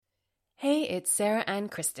Hey, it's Sarah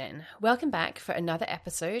and Kristen. Welcome back for another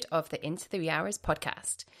episode of the Into the Wee Hours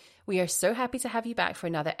podcast. We are so happy to have you back for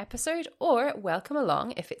another episode, or welcome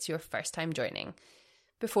along if it's your first time joining.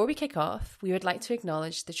 Before we kick off, we would like to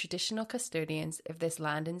acknowledge the traditional custodians of this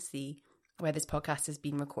land and sea where this podcast is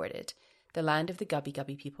being recorded, the land of the Gubbi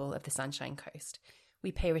Gubbi people of the Sunshine Coast.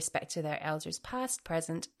 We pay respect to their elders past,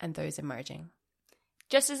 present, and those emerging.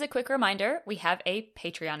 Just as a quick reminder, we have a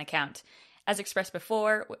Patreon account. As expressed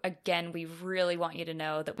before, again, we really want you to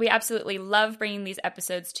know that we absolutely love bringing these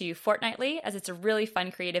episodes to you fortnightly, as it's a really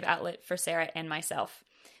fun creative outlet for Sarah and myself.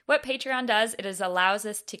 What Patreon does, allows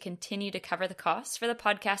us to continue to cover the costs for the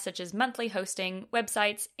podcast, such as monthly hosting,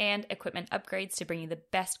 websites, and equipment upgrades to bring you the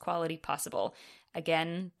best quality possible.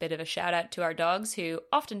 Again, bit of a shout out to our dogs who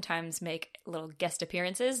oftentimes make little guest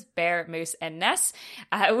appearances, Bear, Moose, and Ness.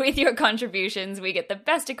 With your contributions, we get the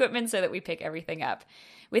best equipment so that we pick everything up.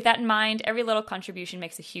 With that in mind, every little contribution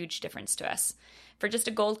makes a huge difference to us. For just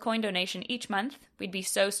a gold coin donation each month, we'd be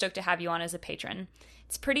so stoked to have you on as a patron.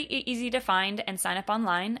 It's pretty easy to find and sign up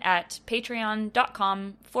online at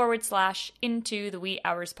patreon.com/Into the Wee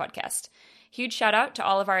Hours podcast. Huge shout out to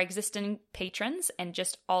all of our existing patrons and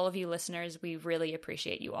just all of you listeners. We really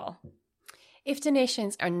appreciate you all. If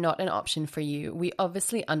donations are not an option for you, we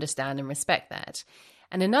obviously understand and respect that.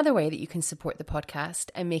 And another way that you can support the podcast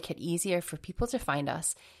and make it easier for people to find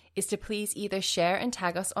us is to please either share and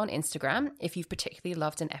tag us on Instagram if you've particularly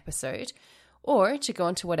loved an episode, or to go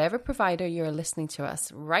onto whatever provider you're listening to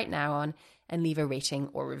us right now on and leave a rating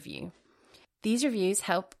or review. These reviews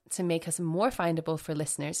help to make us more findable for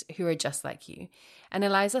listeners who are just like you and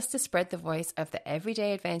allows us to spread the voice of the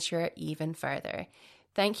everyday adventurer even further.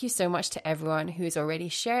 Thank you so much to everyone who has already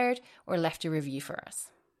shared or left a review for us.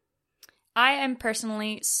 I am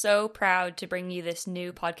personally so proud to bring you this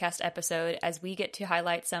new podcast episode as we get to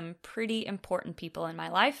highlight some pretty important people in my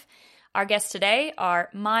life. Our guests today are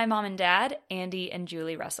my mom and dad, Andy and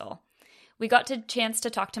Julie Russell. We got a chance to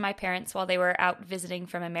talk to my parents while they were out visiting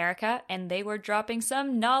from America, and they were dropping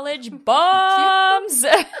some knowledge bombs.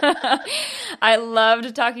 I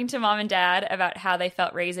loved talking to mom and dad about how they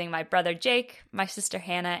felt raising my brother Jake, my sister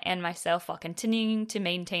Hannah, and myself while continuing to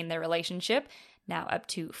maintain their relationship, now up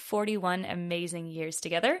to 41 amazing years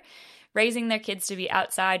together, raising their kids to be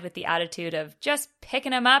outside with the attitude of just picking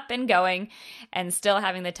them up and going, and still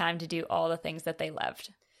having the time to do all the things that they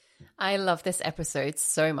loved. I love this episode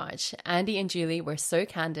so much. Andy and Julie were so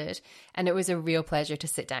candid, and it was a real pleasure to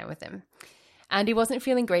sit down with them. Andy wasn't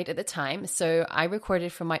feeling great at the time, so I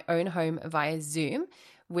recorded from my own home via Zoom,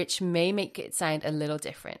 which may make it sound a little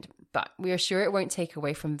different, but we are sure it won't take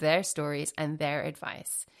away from their stories and their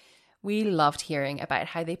advice. We loved hearing about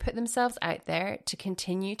how they put themselves out there to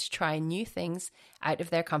continue to try new things out of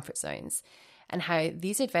their comfort zones, and how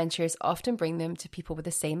these adventures often bring them to people with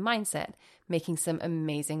the same mindset, making some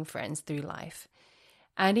amazing friends through life.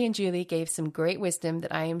 Andy and Julie gave some great wisdom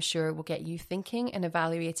that I am sure will get you thinking and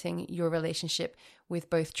evaluating your relationship with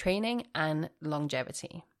both training and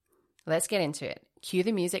longevity. Let's get into it. Cue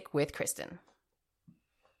the music with Kristen.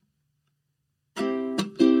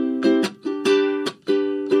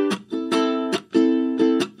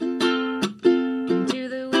 Into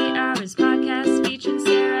the Wee Hours podcast featuring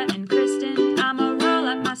Sarah and Kristen. I'ma roll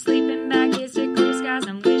up my sleeping bag, here's to clear skies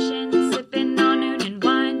I'm wishing, sipping on noon and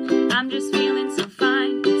wine. I'm just feeling so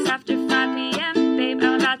fine. It's after 5 p.m., babe,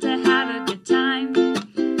 I'm about to have a good time.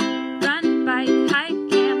 Run, bike, hike,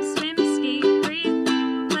 camp, swim, ski, breathe,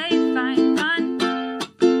 play, find fun.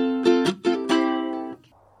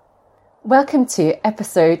 Welcome to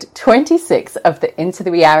episode 26 of the Into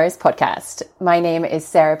the Wee Hours podcast. My name is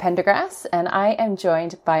Sarah Pendergrass, and I am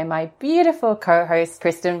joined by my beautiful co-host,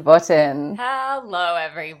 Kristen Botten. Hello,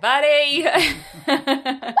 everybody.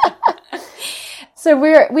 So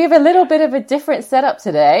we have a little bit of a different setup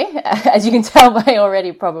today, as you can tell by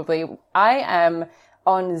already probably. I am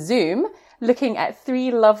on Zoom looking at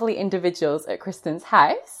 3 lovely individuals at Kristen's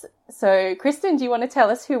house. So Kristen, do you want to tell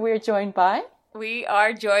us who we're joined by? We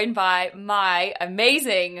are joined by my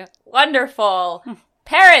amazing, wonderful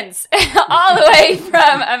parents all the way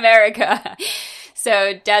from America.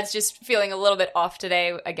 So Dad's just feeling a little bit off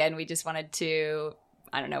today. Again, we just wanted to,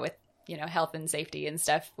 I don't know, with health and safety and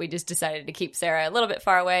stuff, we just decided to keep Sarah a little bit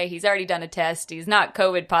far away. He's already done a test. He's not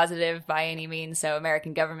COVID positive by any means. So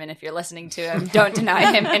American government, if you're listening to him, don't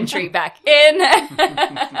deny him entry back in.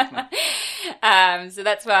 So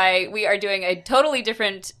that's why we are doing a totally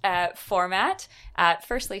different format.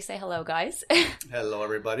 Firstly, say hello, guys. Hello,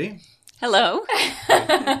 everybody. Hello.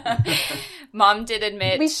 Mom did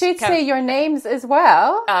admit... We should say your names as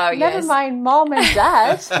well. Oh, Never yes. mind Mom and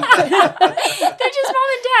Dad. They're just Mom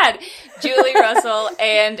and Dad. Julie Russell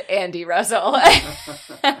and Andy Russell.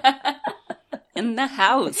 In the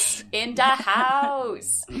house. In the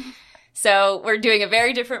house. So we're doing a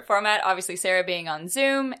very different format, obviously Sarah being on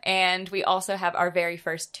Zoom, and we also have our very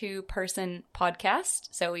first 2-person podcast.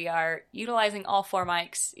 So we are utilizing all 4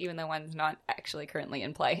 mics, even though one's not actually currently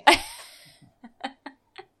in play.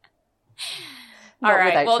 Not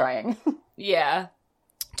without trying. Yeah.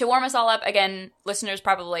 To warm us all up, again, listeners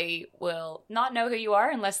probably will not know who you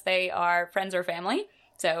are unless they are friends or family.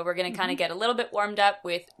 So we're going to kind of get a little bit warmed up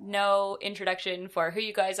with no introduction for who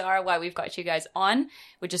you guys are, why we've got you guys on,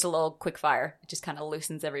 which is a little quick fire. It just kind of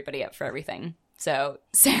loosens everybody up for everything. So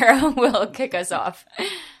Sarah will kick us off.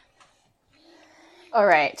 All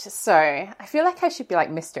right. So I feel like I should be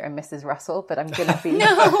like Mr. and Mrs. Russell, but I'm going to be going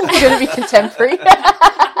to be contemporary.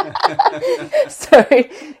 So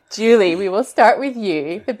Julie, we will start with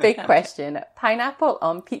you. The big question: pineapple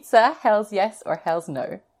on pizza, hell's yes or hell's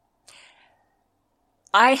no?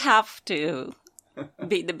 I have to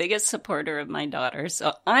be the biggest supporter of my daughter,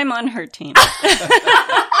 so I'm on her team. What's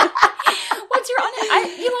your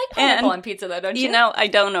you like pineapple on pizza, though, don't you? You know, I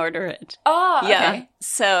don't order it. Oh, okay. Yeah,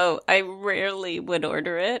 so I rarely would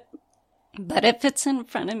order it. But if it's in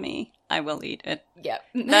front of me, I will eat it. Yep.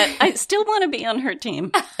 But I still want to be on her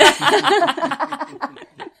team.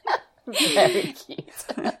 Very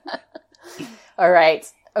cute. All right.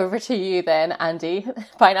 Over to you then, Andy.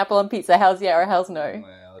 Pineapple on pizza, hell's yeah or hell's no?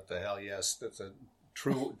 Well, what the hell, yes. That's a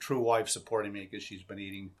true wife supporting me because she's been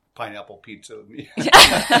eating pineapple pizza with me. But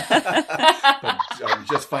I'm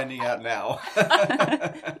just finding out now.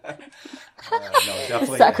 No,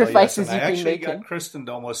 definitely. Sacrifices yes. you've been I actually making. got Kristen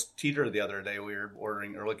to almost teeter the other day. We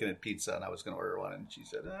were looking at pizza, and I was going to order one, and she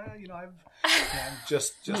said, I'm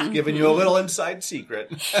just giving you a little inside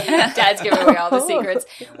secret. Dad's giving away all the secrets.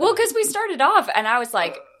 Well, because we started off, and I was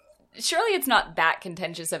like, surely it's not that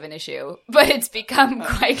contentious of an issue, but it's become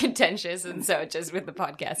quite contentious, and so just with the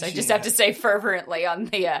podcast, I just have to say fervently on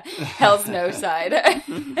the hell's no side.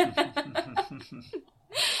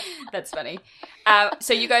 That's funny.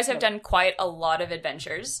 So you guys have done quite a lot of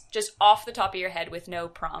adventures, just off the top of your head with no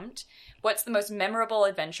prompt. What's the most memorable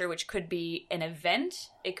adventure, which could be an event,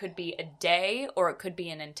 it could be a day, or it could be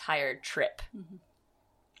an entire trip?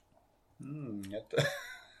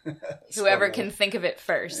 Whoever can think of it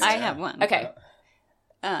first. I have one. Okay.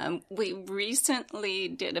 We recently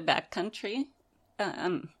did a backcountry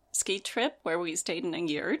ski trip where we stayed in a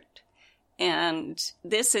yurt. And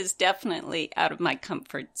this is definitely out of my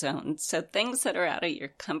comfort zone. So things that are out of your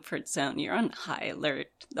comfort zone, you're on high alert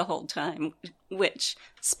the whole time, which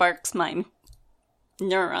sparks my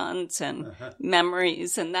neurons and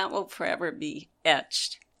memories. And that will forever be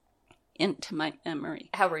etched into my memory.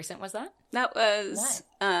 How recent was that? That was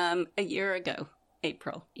a year ago,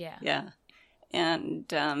 April. Yeah. Yeah.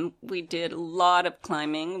 And we did a lot of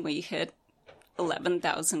climbing. We hit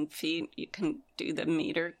 11,000 feet. You can do the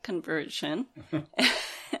meter conversion.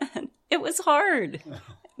 It was hard,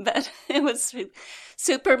 but it was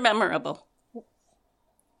super memorable.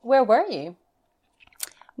 Where were you?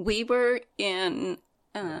 We were in...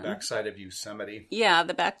 the backside of Yosemite. Yeah,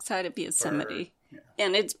 the backside of Yosemite.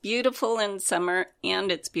 And it's beautiful in summer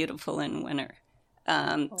and it's beautiful in winter.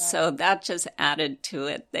 So that just added to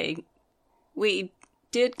it. We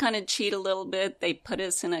did kind of cheat a little bit. They put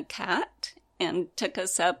us in a cat and took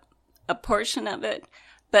us up a portion of it,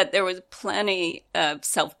 but there was plenty of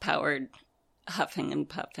self-powered huffing and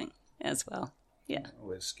puffing as well. Yeah.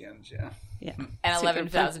 With skins, yeah. Yeah. And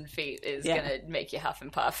 11,000 feet is going to make you huff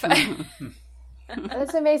and puff.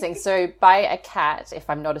 That's amazing. So by a cat, if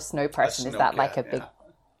I'm not a snow person, is that like a big...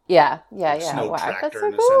 Yeah. Yeah. Snow Wow, tractor that's so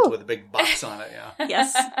in a cool. sense with a big box on it, yeah.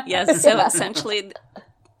 Yes. So essentially,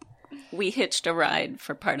 we hitched a ride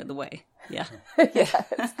for part of the way. Yeah. Yeah,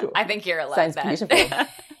 that's cool. I think you're allowed Sounds that. beautiful.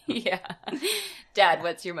 Yeah. Dad,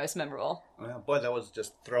 what's your most memorable? Well, boy, that was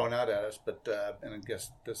just thrown out at us, but and I guess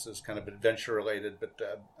this is kind of adventure related, but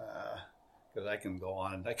because I can go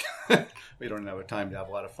on, we don't have time to have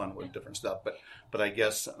a lot of fun with different stuff, but I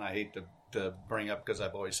guess, and I hate to bring up because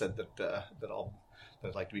I've always said that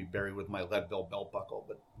I'd like to be buried with my Leadville belt buckle,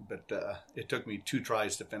 but it took me 2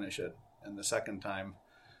 tries to finish it, and the second time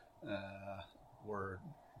were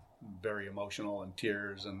very emotional and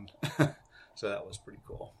tears, and so that was pretty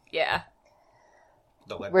cool. Yeah.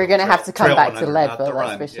 We're going to have to come back to Leadville,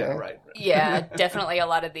 that's for sure. Yeah, right. Yeah, definitely a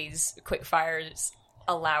lot of these quick fires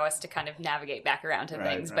allow us to kind of navigate back around to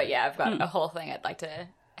things. Right. But yeah, I've got a whole thing I'd like to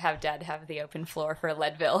have Dad have the open floor for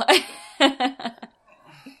Leadville.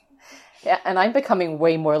 Yeah, and I'm becoming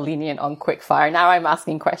way more lenient on quickfire. Now I'm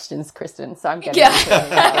asking questions, Kristen, so I'm getting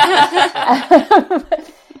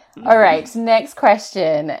All right, next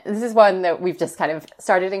question. This is one that we've just kind of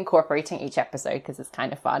started incorporating each episode because it's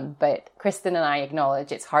kind of fun. But Kristen and I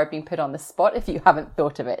acknowledge it's hard being put on the spot if you haven't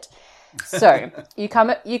thought of it. So you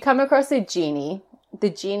come across a genie. The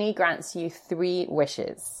genie grants you 3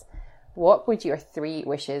 wishes. What would your 3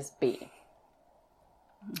 wishes be?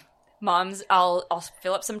 Mom's, I'll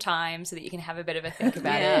fill up some time so that you can have a bit of a think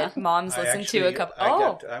about it. Mom's listened to a couple.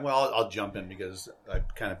 I'll jump in because I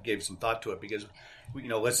kind of gave some thought to it because,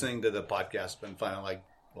 listening to the podcast has been fun.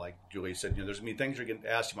 Like Julie said, there's going to be things you're going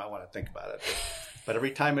to ask. You might want to think about it. But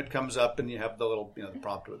every time it comes up and you have the little, the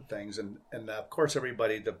prompt with things. And of course,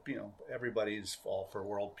 everybody's all for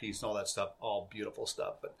world peace and all that stuff, all beautiful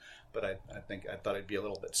stuff. But I thought I'd be a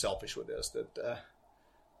little bit selfish with this, that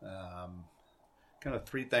kind of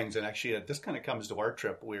 3 things. And actually, this kind of comes to our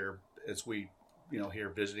trip where as we, here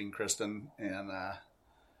visiting Kristen and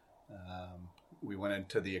we went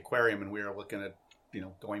into the aquarium and we were looking at,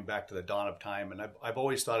 going back to the dawn of time. And I've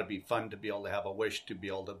always thought it'd be fun to be able to have a wish to be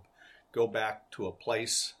able to go back to a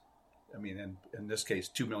place. I mean, in this case,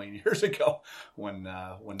 2 million years ago, when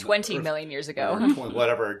 20 million years ago,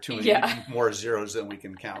 whatever, more zeros than we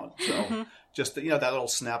can count. So just that little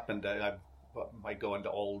snap, and I might go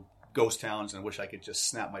into old ghost towns and wish I could just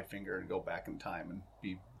snap my finger and go back in time and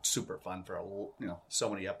be super fun for so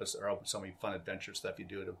many episodes, or so many fun adventure stuff you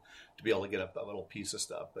do to be able to get a little piece of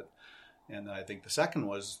stuff. And I think the second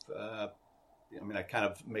was, I kind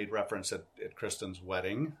of made reference at Kristen's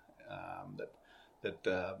wedding,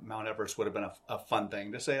 that Mount Everest would have been a fun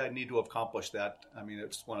thing to say. I need to accomplish that. I mean,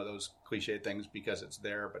 it's one of those cliche things because it's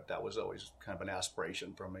there, but that was always kind of an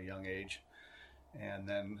aspiration from a young age. And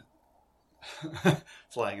then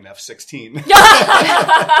flying an F-16.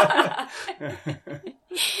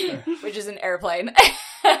 Which is an airplane.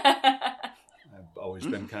 I've always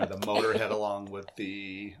been kind of the motorhead along with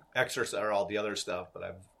the exercise or all the other stuff, but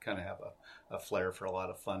I've kind of have a flair for a lot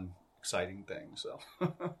of fun, exciting things. So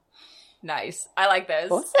nice. I like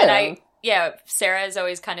those. Awesome. And Sarah has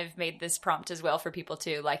always kind of made this prompt as well for people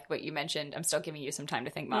too, like what you mentioned. I'm still giving you some time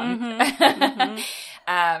to think, Mom.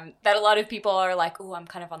 That a lot of people are like, oh, I'm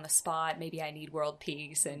kind of on the spot. Maybe I need world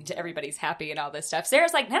peace and everybody's happy and all this stuff.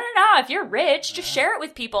 Sarah's like, no. If you're rich, just share it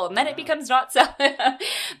with people and then it becomes not so.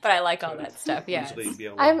 But I like all that stuff. Yeah.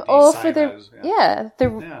 I'm all for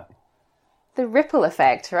the ripple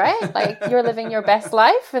effect, right? Like you're living your best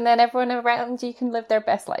life and then everyone around you can live their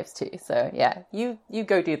best lives too. So yeah, you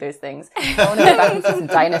go do those things. I want to go back and see some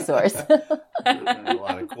dinosaurs. There's a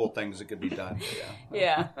lot of cool things that could be done.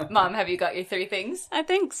 Yeah. Mom, have you got your 3 things? I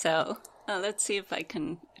think so. Let's see if I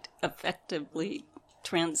can effectively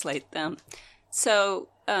translate them. So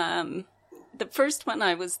the first one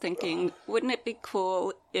I was thinking, wouldn't it be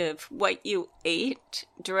cool if what you ate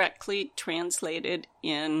directly translated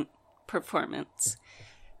in performance?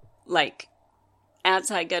 Like,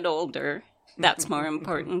 as I get older, that's more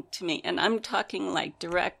important to me. And I'm talking like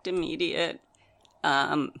direct, immediate.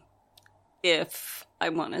 If I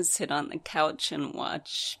want to sit on the couch and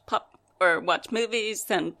watch movies,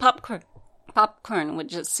 then popcorn would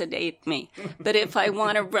just sedate me. But if I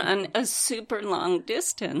want to run a super long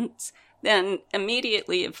distance, then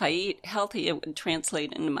immediately if I eat healthy, it would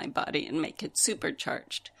translate into my body and make it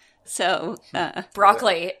supercharged. So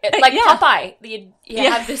broccoli, like Popeye, you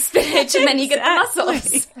have the spinach and then you get the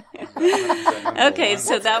muscles. Okay,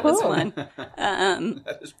 so that was one.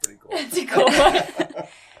 That is pretty cool. That's a cool one.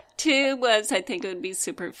 2 was, I think it would be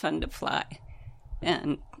super fun to fly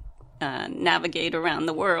and navigate around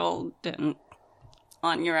the world and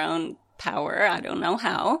on your own power. I don't know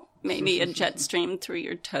how. Maybe a jet stream through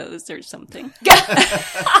your toes or something.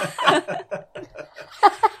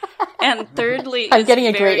 And thirdly, I'm getting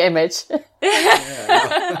a great image. An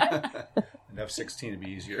F-16 would be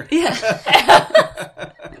easier. Yeah.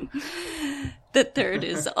 The third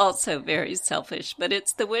is also very selfish, but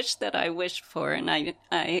it's the wish that I wish for, and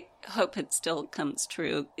I hope it still comes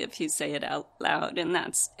true if you say it out loud, and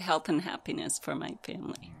that's health and happiness for my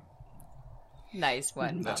family. Nice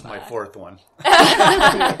one. That's my 4th one.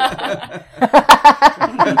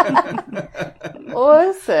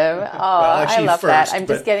 Awesome. Oh, I love that. I'm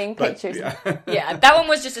just getting pictures. Yeah, that one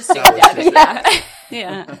was just a super dad.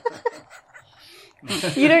 Yeah.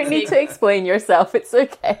 You don't need to explain yourself. It's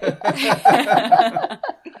okay.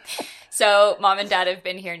 So Mom and Dad have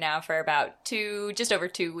been here now for about just over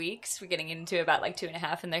 2 weeks. We're getting into about like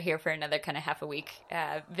 2.5, and they're here for another kind of half a week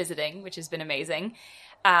visiting, which has been amazing.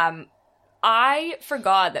 I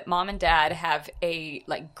forgot that mom and dad have a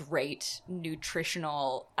like great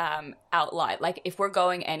nutritional outline. Like if we're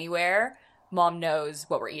going anywhere, mom knows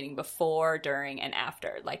what we're eating before, during, and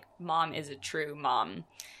after. Like mom is a true mom.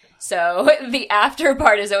 So the after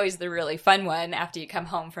part is always the really fun one after you come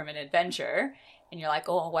home from an adventure and you're like,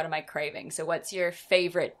 oh, what am I craving? So what's your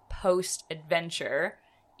favorite post-adventure,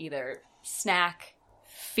 either snack,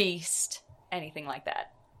 feast, anything like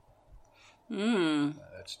that?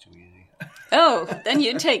 That's too easy. Oh, then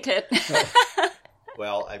you take it.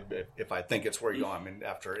 Well, if I think it's where you go, I mean,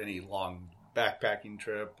 after any long backpacking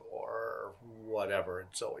trip or whatever,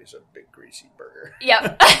 it's always a big greasy burger.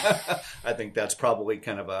 Yep. I think that's probably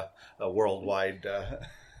kind of a worldwide.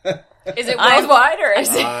 Is it worldwide or is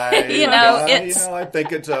it? I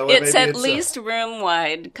think it's it's at least room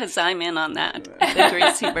wide because I'm in on that. The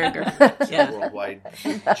greasy burger. Yeah, worldwide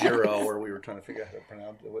gyro, or we were trying to figure out how to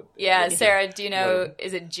pronounce it. Yeah, Sarah, do you know?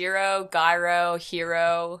 Is it gyro, gyro,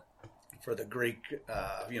 hero? For the Greek,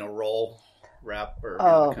 roll wrap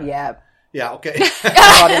or. Yeah. Yeah, okay. I'm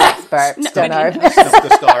not an expert. Don't know.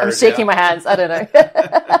 The stars, I'm shaking my hands. I don't know.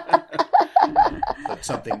 But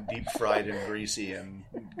something deep fried and greasy and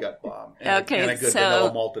gut bomb. And a good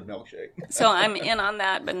vanilla malted milkshake. So I'm in on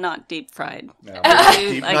that, but not deep fried. No, I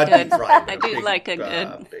do like a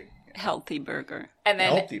good big, healthy burger. And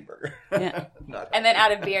then healthy burger. Yeah. And then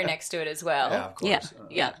add a beer next to it as well. Yeah, of course.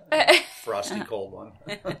 Yeah. Frosty cold one.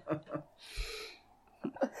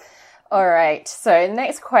 All right. So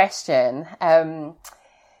next question.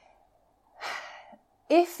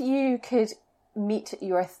 If you could meet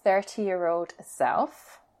your 30-year-old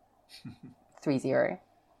self, 30,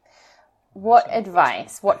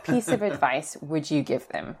 what piece of advice would you give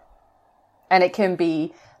them? And it can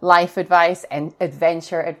be life advice and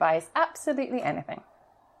adventure advice, absolutely anything.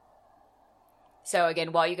 So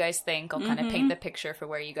again, while you guys think, I'll kind of paint the picture for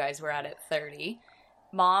where you guys were at 30.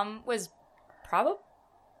 Mom was probably...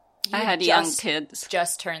 I had young kids.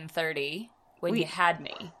 Just turned 30 when you had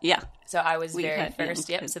me. Yeah. So I was very first.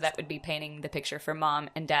 Yep. Kids. So that would be painting the picture for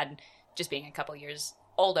mom and dad just being a couple years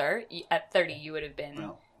older. At 30, you would have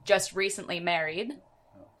been just recently married.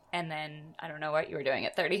 And then I don't know what you were doing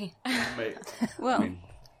at 30. Well,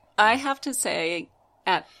 I have to say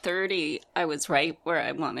at 30, I was right where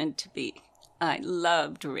I wanted to be. I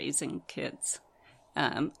loved raising kids.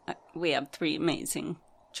 We have 3 amazing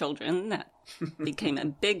children that became a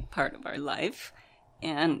big part of our life.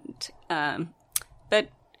 And, but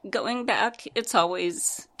going back, it's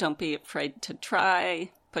always don't be afraid to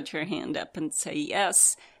try, put your hand up and say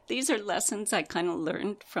yes. These are lessons I kind of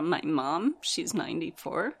learned from my mom. She's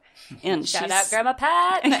 94. And Shout out Grandma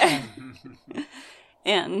Pat.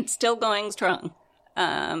 And still going strong.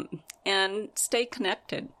 And stay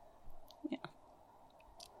connected. Yeah.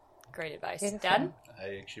 Great advice. Beautiful. Dad?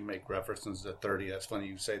 I actually make references to 30. That's funny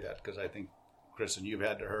you say that because I think, Kristen, you've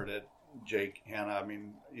had to heard it. Jake, Hannah, I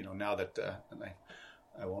mean, now that, and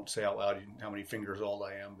I won't say out loud how many fingers old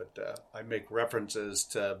I am, but I make references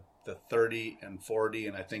to the 30 and 40,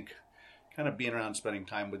 and I think kind of being around, spending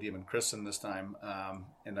time with even Kristen this time,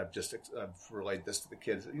 and I've relayed this to the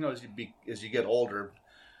kids. As you get older,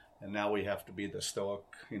 and now we have to be the stoic,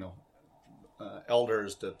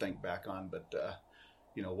 elders to think back on. But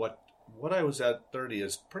what I was at 30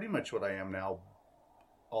 is pretty much what I am now.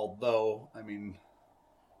 Although, I mean,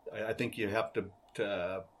 I think you have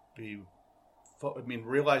to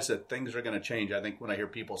realize that things are going to change. I think when I hear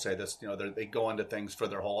people say this, they go into things for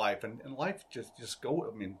their whole life, and life just go.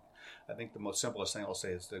 I mean, I think the most simplest thing I'll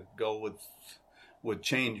say is to go with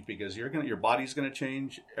change, because your body's going to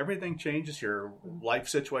change. Everything changes. Your life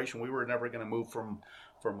situation. We were never going to move from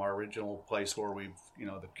our original place where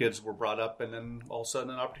the kids were brought up, and then all of a sudden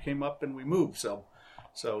an opportunity came up and we moved. So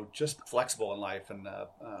just flexible in life, and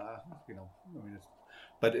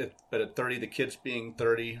But at 30, the kids being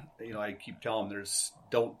 30, I keep telling them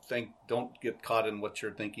don't get caught in what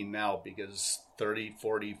you're thinking now, because 30,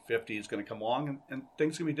 40, 50 is going to come along and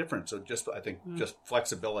things can be different. So I think just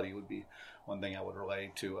flexibility would be one thing I would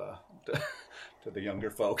relay to the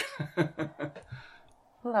younger folk.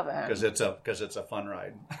 Love it. Because it's a fun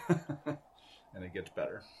ride and it gets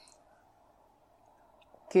better.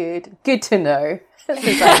 Good to know.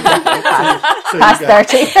 Past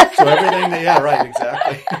 30. So everything, right,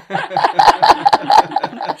 exactly.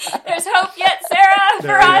 There's hope yet, Sarah,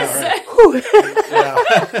 for us. Yeah.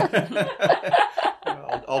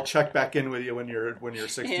 I'll check back in with you when you're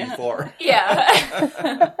 64.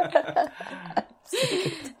 Yeah.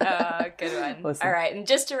 Good one. Awesome. All right, and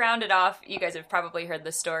just to round it off, you guys have probably heard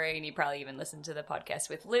the story, and you probably even listened to the podcast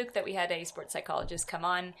with Luke that we had a sports psychologist come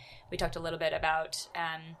on. We talked a little bit about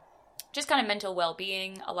just kind of mental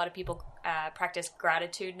well-being. A lot of people practice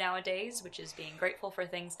gratitude nowadays, which is being grateful for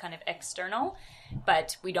things kind of external,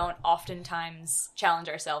 but we don't oftentimes challenge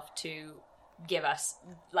ourselves to give us,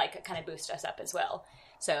 like, kind of boost us up as well.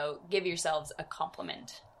 So give yourselves a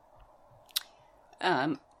compliment.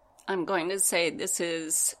 I'm going to say this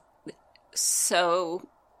is so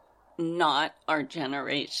not our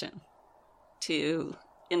generation to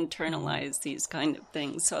internalize these kind of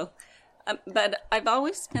things. So, but I've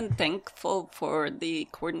always been thankful for the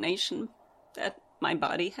coordination that my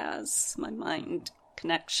body has, my mind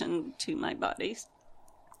connection to my body.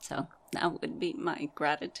 So that would be my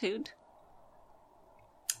gratitude.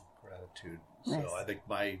 Gratitude. Nice. So I think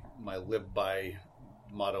my live by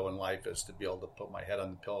motto in life is to be able to put my head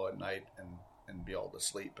on the pillow at night and be able to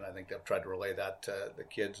sleep. And I think I've tried to relay that to the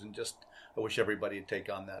kids, and just I wish everybody would take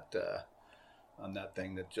on that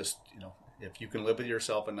thing that just, if you can live with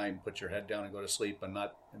yourself at night and put your head down and go to sleep and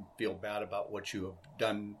not feel bad about what you have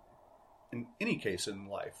done in any case in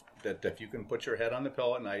life, that if you can put your head on the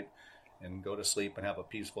pillow at night and go to sleep and have a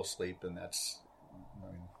peaceful sleep, then that's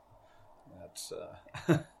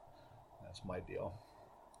my deal.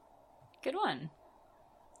 Good one.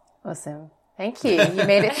 Awesome. Thank you. You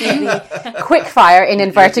made it through the quick fire in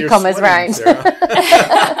inverted commas round.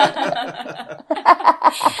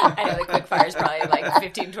 I know the quick fire is probably like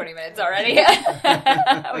 15-20 minutes already. We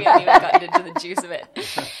haven't even gotten into the juice of it.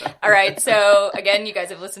 All right, so again, you guys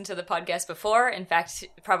have listened to the podcast before. In fact,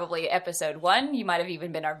 probably episode 1. You might have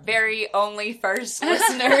even been our very only first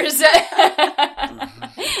listeners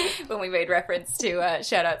when we made reference to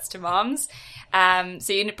shout outs to moms.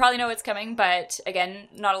 So you probably know what's coming, but again,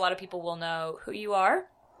 not a lot of people will know who you are.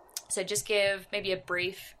 So just give maybe a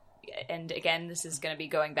brief, and again, this is going to be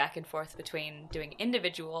going back and forth between doing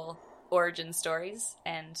individual origin stories,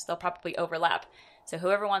 and they'll probably overlap. So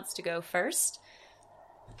whoever wants to go first.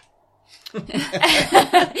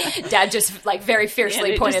 Dad just like very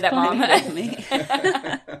fiercely pointed at Mom.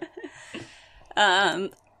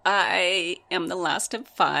 I am the last of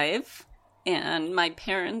 5. And my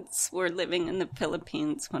parents were living in the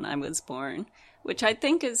Philippines when I was born, which I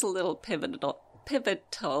think is a little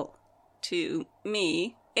pivotal to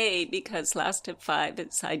me. Because last of 5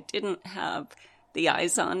 is I didn't have the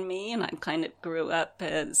eyes on me, and I kind of grew up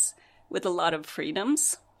with a lot of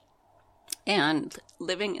freedoms. And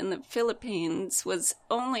living in the Philippines was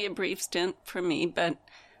only a brief stint for me, but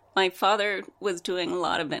my father was doing a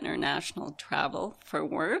lot of international travel for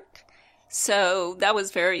work. So that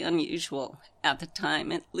was very unusual at the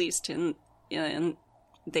time, at least in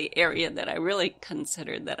the area that I really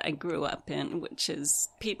considered that I grew up in, which is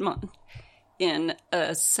Piedmont, in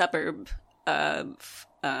a suburb of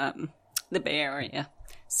the Bay Area.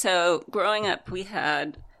 So growing up, we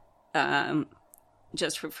had,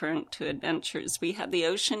 just referring to adventures, we had the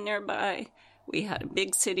ocean nearby, we had a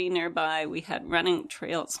big city nearby, we had running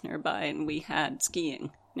trails nearby, and we had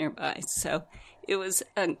skiing nearby. So it was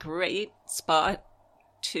a great spot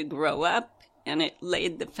to grow up, and it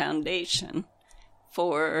laid the foundation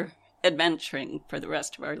for adventuring for the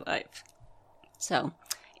rest of our life. So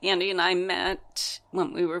Andy and I met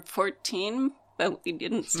when we were 14, but we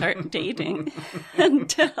didn't start dating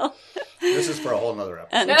until... This is for a whole nother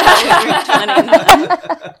episode. Until we were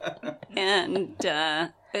 21.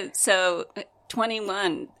 And so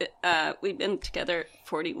 21, we've been together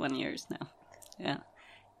 41 years now. Yeah.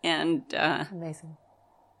 And amazing.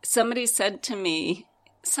 Somebody said to me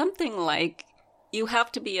something like, you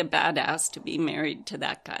have to be a badass to be married to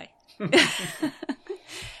that guy.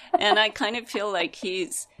 And I kind of feel like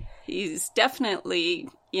he's definitely,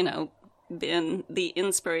 been the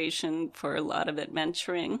inspiration for a lot of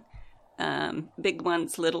adventuring. Big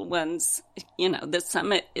ones, little ones. The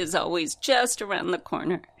summit is always just around the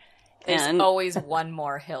corner. There's always one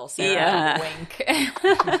more hill, Sarah. Yeah. Wink.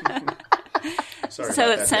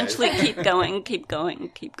 So essentially, keep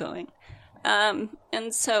going.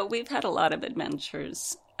 And so we've had a lot of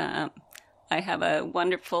adventures. I have a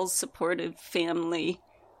wonderful, supportive family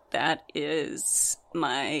that is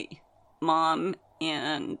my mom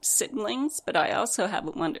and siblings, but I also have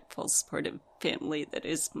a wonderful, supportive family that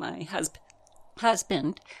is my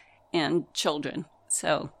husband and children.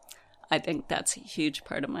 So I think that's a huge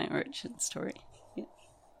part of my origin story. Yeah.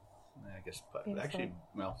 I guess, but actually,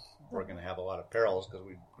 we're going to have a lot of parallels because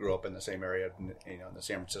we grew up in the same area, in the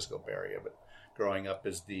San Francisco Bay Area. But growing up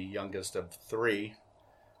as the youngest of 3,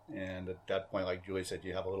 and at that point, like Julie said,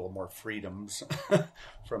 you have a little more freedoms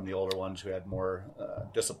from the older ones who had more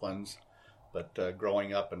disciplines. But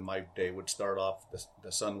growing up, and my day would start off,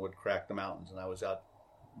 the sun would crack the mountains, and I was out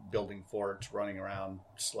building forts, running around,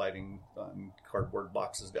 sliding on cardboard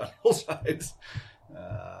boxes down hillsides.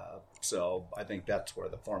 So I think that's where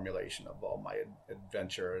the formulation of all my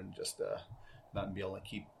adventure and just not being able to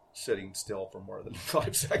keep sitting still for more than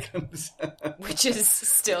 5 seconds. Which is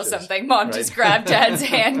still something. Mom right? Just grabbed Dad's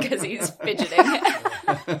hand because he's fidgeting.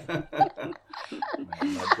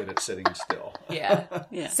 I'm not good at sitting still. Yeah.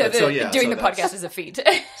 So doing the podcast is a feat.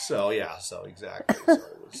 So exactly.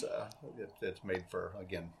 So it was, it's made for,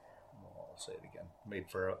 again, I'll say it again, made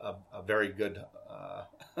for a very good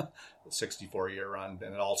 64-year run.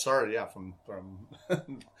 And it all started, from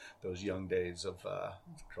those young days of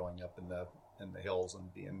growing up in the hills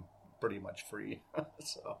and being pretty much free.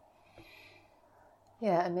 So.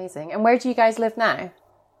 Yeah, amazing. And where do you guys live now?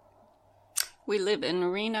 We live in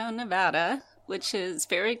Reno, Nevada, which is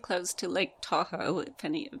very close to Lake Tahoe, if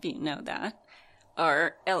any of you know that.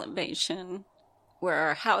 Our elevation, where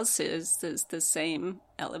our house is the same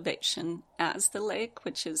elevation as the lake,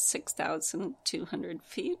 which is 6,200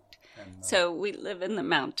 feet. So we live in the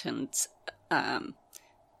mountains.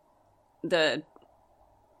 The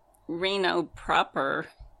Reno proper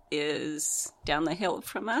is down the hill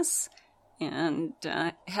from us and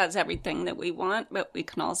has everything that we want, but we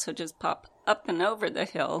can also just pop up and over the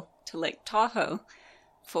hill to Lake Tahoe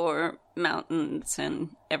for mountains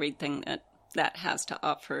and everything that has to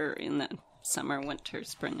offer in the summer, winter,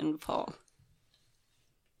 spring, and fall.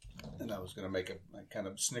 And I was going to make I kind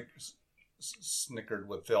of snickered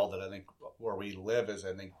with Phil that I think where we live is,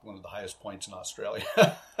 I think, one of the highest points in Australia.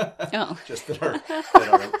 Oh. Just at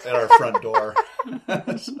our front door.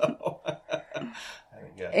 So,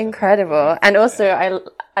 incredible. And also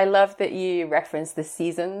I love that you reference the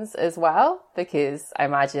seasons as well, because I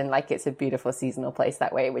imagine it's a beautiful seasonal place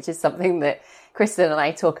that way, which is something that Kristen and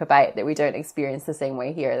I talk about that we don't experience the same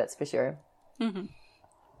way here, that's for sure. Mm-hmm.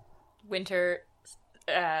 Winter,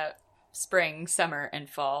 spring, summer, and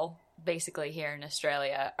fall, basically here in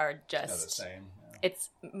Australia, are just the same. Yeah. It's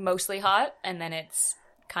mostly hot, and then it's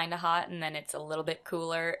kind of hot, and then it's a little bit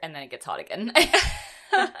cooler, and then it gets hot again.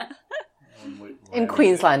 In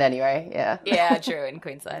Queensland, anyway, yeah. Yeah, true, in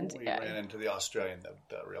Queensland. We ran into the Australian,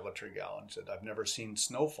 the realtor gal, and said, "I've never seen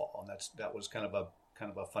snowfall," and that was kind of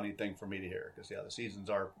a funny thing for me to hear, because the seasons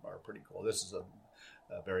are pretty cool. This is a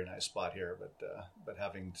very nice spot here, but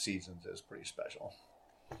having seasons is pretty special.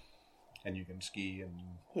 And you can ski, and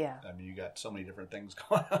you got so many different things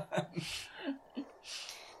going on.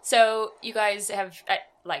 So you guys have,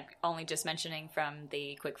 only just mentioning from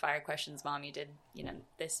the quick fire questions, Mom, you did,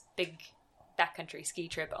 this big backcountry ski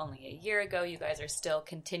trip only a year ago. You guys are still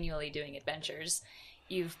continually doing adventures.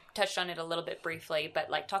 You've touched on it a little bit briefly,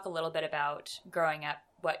 but talk a little bit about growing up,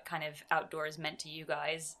 what kind of outdoors meant to you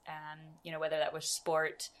guys, whether that was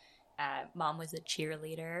sport. Mom was a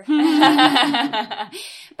cheerleader,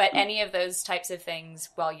 but any of those types of things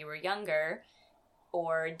while you were younger,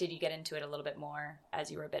 or did you get into it a little bit more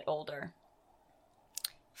as you were a bit older?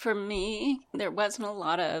 For me, there wasn't a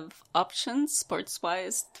lot of options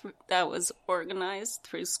sports-wise that was organized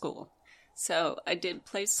through school. So I did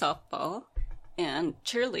play softball, and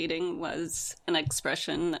cheerleading was an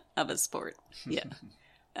expression of a sport. Yeah.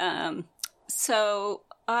 So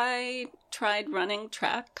I tried running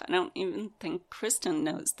track. I don't even think Kristen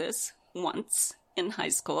knows this, once in high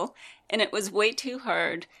school. And it was way too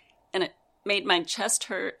hard, and it made my chest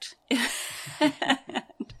hurt.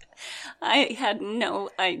 I had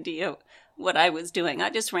no idea what I was doing.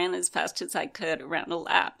 I just ran as fast as I could around a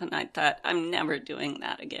lap, and I thought, I'm never doing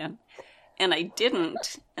that again. And I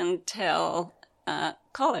didn't until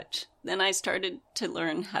college. Then I started to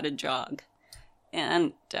learn how to jog.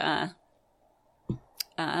 And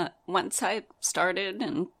once I started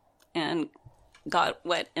and got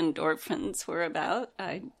what endorphins were about,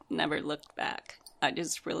 I never looked back. I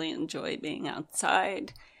just really enjoy being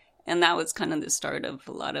outside. And that was kind of the start of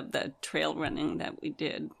a lot of the trail running that we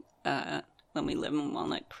did when we lived in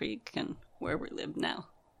Walnut Creek and where we live now.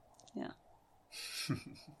 Yeah.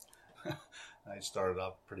 I started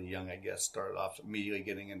off pretty young, I guess. Started off immediately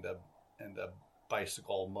getting into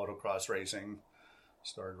bicycle motocross racing.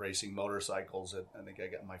 Started racing motorcycles. I think I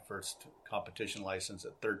got my first competition license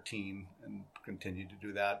at 13 and continued to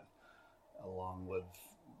do that along with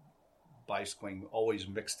bicycling, always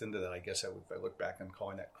mixed into that. I guess if I look back and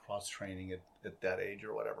calling that cross training at that age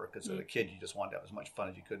or whatever, because as a kid you just wanted to have as much fun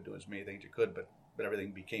as you could, do as many things you could, but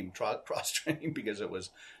everything became cross training because it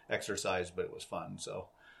was exercise, but it was fun. So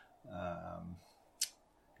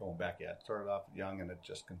going back, it started off young and it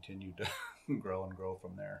just continued to grow and grow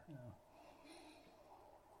from there. Yeah.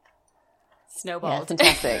 Snowballed,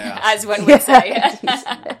 fantastic. As one would say.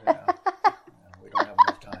 We don't have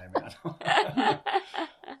enough time, man.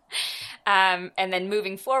 And then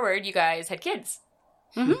moving forward, you guys had kids.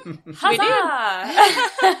 Mm-hmm. Huzzah!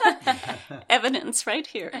 Evidence right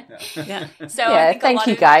here. Yeah. So I think thank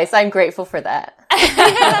you guys. I'm grateful for that.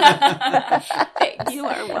 You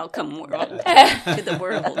are welcome, world, to the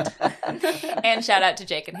world. And shout out to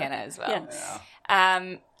Jake and Hannah as well.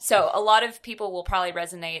 Yeah. So a lot of people will probably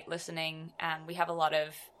resonate listening. We have a lot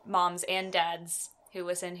of moms and dads who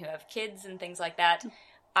listen, who have kids and things like that.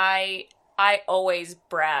 I always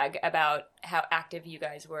brag about how active you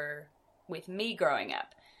guys were with me growing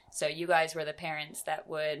up. So you guys were the parents that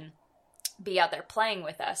would be out there playing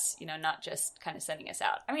with us, you know, not just kind of sending us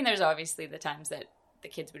out. I mean, there's obviously the times that the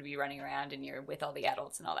kids would be running around and you're with all the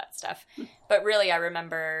adults and all that stuff. But really, I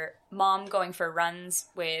remember Mom going for runs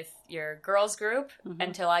with your girls group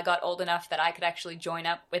until I got old enough that I could actually join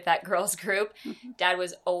up with that girls group. Dad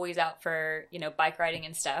was always out for, you know, bike riding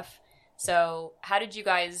and stuff. So how did you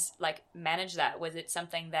guys like manage that? Was it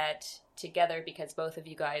something that together, because both of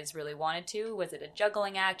you guys really wanted to? Was it a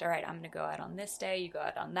juggling act? All right, I'm going to go out on this day, you go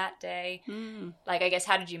out on that day. Like, I guess,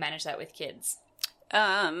 how did you manage that with kids?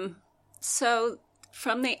 So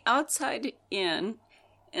from the outside in,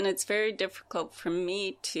 and it's very difficult for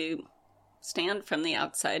me to stand from the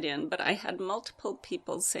outside in, but I had multiple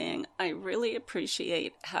people saying, I really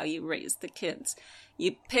appreciate how you raise the kids.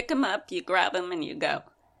 You pick them up, you grab them, and you go.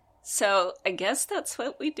 So I guess that's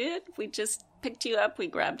what we did. We just picked you up, we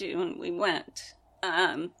grabbed you, and we went.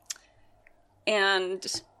 And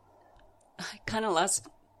I kind of lost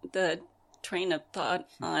the train of thought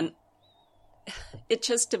on, it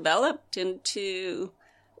just developed into,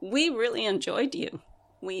 we really enjoyed you.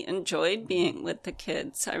 We enjoyed being with the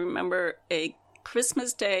kids. I remember a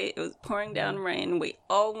Christmas day, it was pouring down rain. We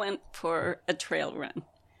all went for a trail run.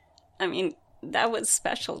 I mean, that was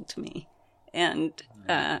special to me. And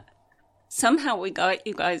somehow we got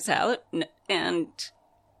you guys out, and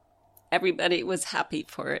everybody was happy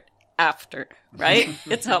for it after, right?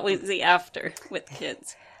 It's always the after with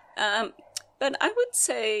kids. But I would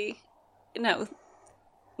say, you know,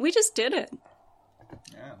 we just did it.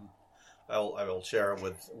 Yeah, I will share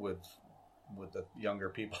with the younger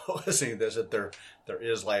people listening to this that there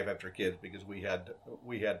is life after kids, because we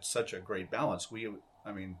had such a great balance.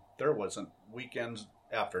 I mean, there wasn't weekends,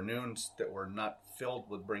 afternoons that were not filled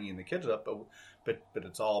with bringing the kids up, but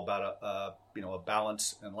it's all about a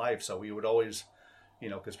balance in life. So we would always, you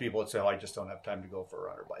know, because people would say, "Oh, I just don't have time to go for a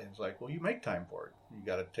run or bike." It's like, well, you make time for it. You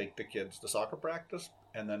got to take the kids to soccer practice,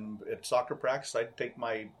 and then at soccer practice, I'd take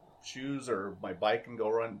my shoes or my bike and go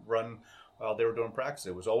run while they were doing practice.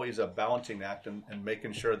 It was always a balancing act and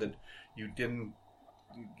making sure that you didn't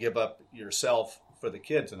give up yourself for the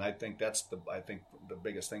kids. And I think that's the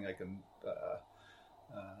biggest thing I can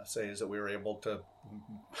say is that we were able to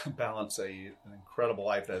balance an incredible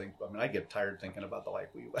life. I get tired thinking about the life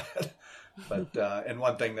we led. But and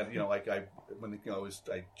one thing that, you know, like I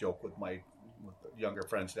joke with younger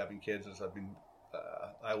friends having kids is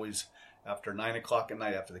I always, after 9 o'clock at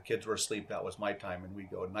night, after the kids were asleep, that was my time, and we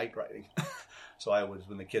go night riding. So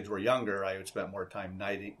when the kids were younger, I would spend more time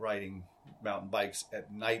riding mountain bikes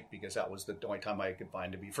at night, because that was the only time I could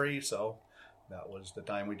find to be free. So that was the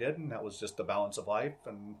time we did, and that was just the balance of life,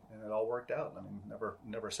 and it all worked out. I mean,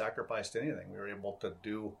 never sacrificed anything. We were able to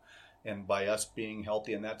do, and by us being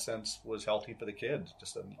healthy in that sense, was healthy for the kids.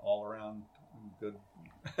 Just an all around good.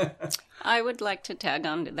 I would like to tag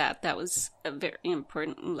on to that. That was a very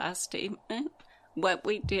important last statement. What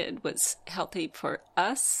we did was healthy for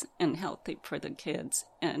us and healthy for the kids,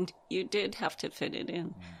 and you did have to fit it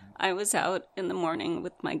in. I was out in the morning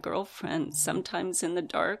with my girlfriend, sometimes in the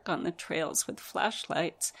dark on the trails with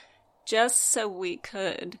flashlights, just so we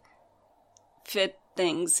could fit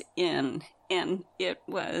things in. And it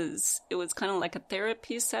was kind of like a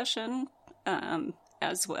therapy session,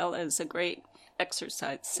 as well as a great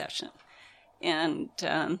exercise session. And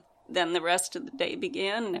then the rest of the day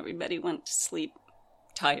began, and everybody went to sleep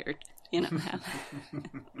tired, you know.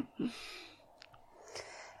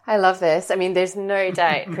 I love this. I mean, there's no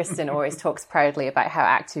doubt Kristen always talks proudly about how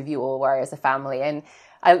active you all were as a family. And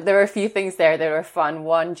there were a few things there that were fun.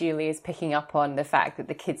 One, Julie is picking up on the fact that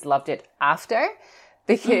the kids loved it after,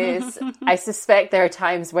 because I suspect there are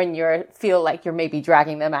times when you feel like you're maybe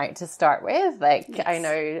dragging them out to start with. Like, yes. I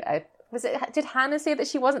know, did Hannah say that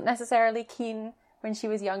she wasn't necessarily keen when she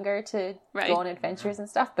was younger to go on adventures and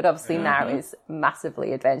stuff, but obviously now is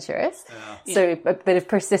massively adventurous. Yeah. So a bit of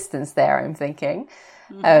persistence there, I'm thinking.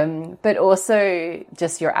 But also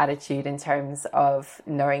just your attitude in terms of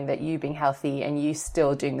knowing that you being healthy and you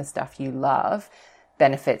still doing the stuff you love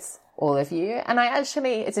benefits all of you. And it's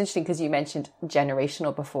interesting because you mentioned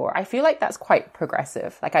generational before. I feel like that's quite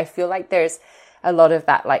progressive. Like, I feel like there's a lot of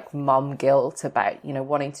that like mom guilt about, you know,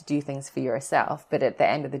 wanting to do things for yourself. But at the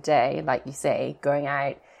end of the day, like you say, going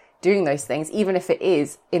out, doing those things, even if it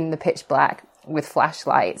is in the pitch black with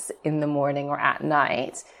flashlights in the morning or at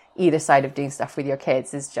night, either side of doing stuff with your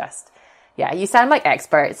kids is just, yeah, you sound like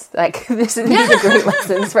experts. Like these are great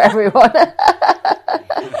lessons for everyone.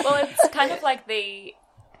 Well, it's kind of like the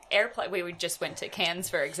airplane. We just went to Cannes,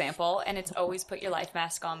 for example, and it's always put your life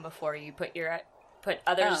mask on before you put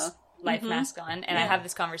others' life mask on. And I have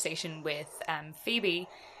this conversation with Phoebe,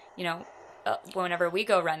 you know, whenever we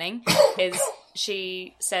go running, is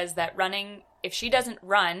she says that running, if she doesn't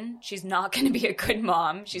run, she's not going to be a good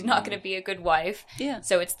mom. She's not going to be a good wife. Yeah.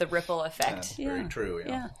 So it's the ripple effect. Yeah, very true.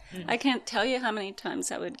 Yeah. I can't tell you how many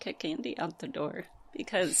times I would kick Andy out the door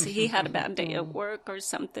because he had a bad day at work or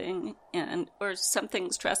something, or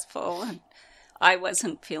something stressful, and I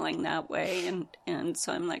wasn't feeling that way. And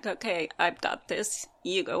so I'm like, okay, I've got this.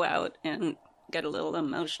 You go out and get a little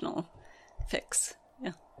emotional fix.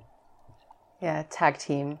 Yeah, tag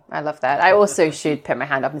team. I love that. I also should put my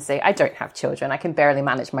hand up and say, I don't have children. I can barely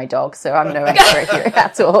manage my dog, so I'm no expert here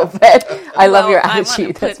at all. But I love your attitude. I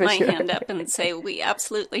want to put my hand up and say, we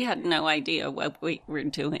absolutely had no idea what we were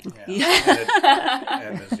doing. Yeah.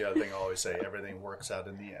 And as the other thing I always say, everything works out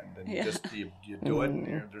in the end. And you do it,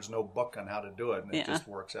 and there's no book on how to do it, and it just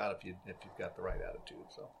works out if you've got the right attitude.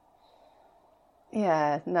 So.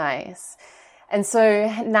 Yeah, nice. And so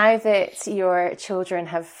now that your children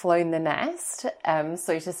have flown the nest,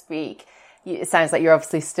 so to speak, it sounds like you're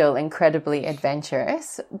obviously still incredibly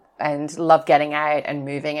adventurous and love getting out and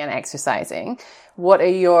moving and exercising. What are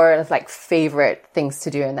your like favorite things to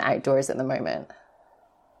do in the outdoors at the moment?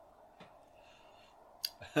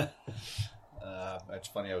 It's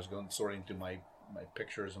funny. I was sorting through my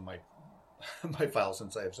pictures and my files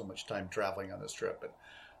since I have so much time traveling on this trip, but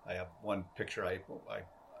I have one picture I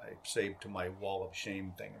saved to my wall of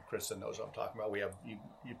shame thing, and Krista knows what I'm talking about. We have you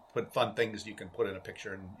put fun things you can put in a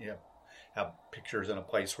picture, and you have pictures in a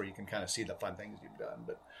place where you can kind of see the fun things you've done.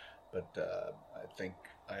 But I think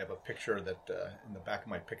I have a picture that in the back of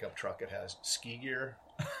my pickup truck, it has ski gear,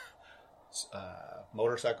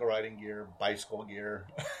 motorcycle riding gear, bicycle gear,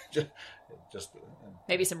 just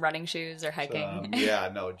maybe some running shoes or hiking.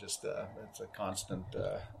 It's a constant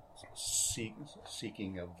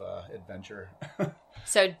seeking of adventure.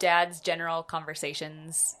 So Dad's general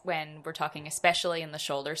conversations when we're talking, especially in the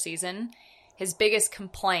shoulder season, his biggest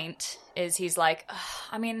complaint is he's like,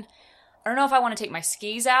 I mean, I don't know if I want to take my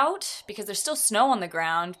skis out because there's still snow on the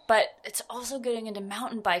ground, but it's also getting into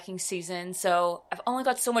mountain biking season, so I've only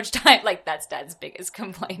got so much time. Like, that's Dad's biggest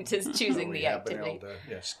complaint, is choosing the activity. Been able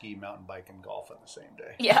to ski, mountain bike, and golf on the same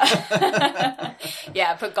day. Yeah.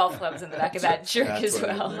 Yeah, put golf clubs in the back of that jerk as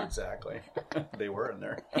well. Exactly. They were in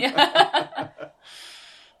there. Yeah.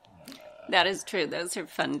 That is true. Those are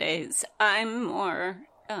fun days. I'm more...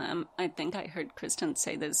 I think I heard Kristen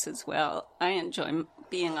say this as well. I enjoy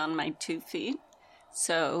being on my 2 feet.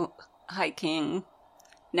 So hiking,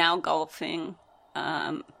 now golfing,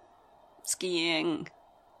 skiing.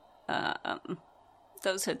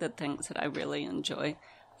 Those are the things that I really enjoy.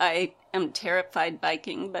 I am terrified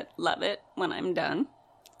biking, but love it when I'm done.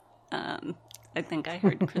 I think I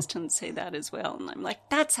heard Kristen say that as well. And I'm like,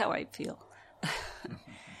 that's how I feel.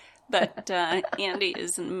 But Andy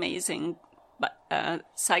is an amazing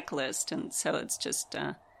cyclist, and so it's just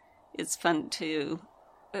it's fun to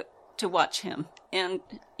watch him. And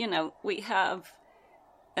we have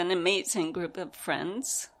an amazing group of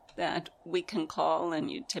friends that we can call,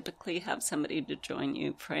 and you typically have somebody to join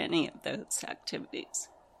you for any of those activities.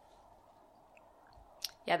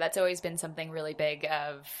 Yeah, that's always been something really big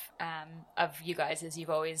of you guys, is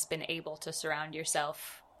you've always been able to surround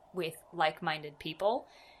yourself with like-minded people.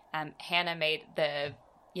 Hannah made the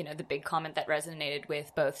big comment that resonated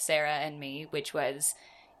with both Sarah and me, which was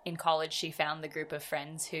in college she found the group of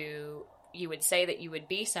friends who you would say that you would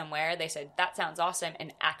be somewhere. They said, that sounds awesome,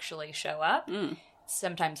 and actually show up. It's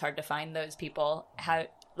sometimes hard to find those people.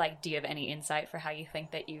 Do you have any insight for how you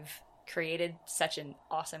think that you've created such an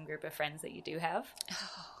awesome group of friends that you do have?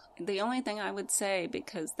 The only thing I would say,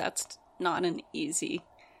 because that's not an easy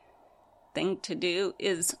thing to do,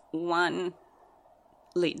 is one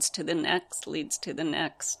leads to the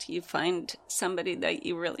next. You find somebody that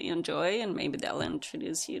you really enjoy, and maybe they'll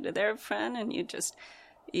introduce you to their friend, and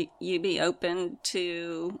you be open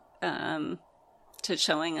to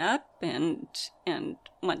showing up, and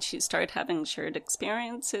once you start having shared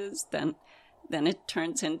experiences, then it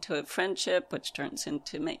turns into a friendship, which turns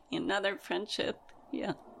into maybe another friendship.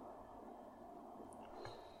 Yeah,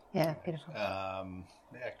 beautiful.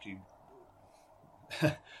 Actually,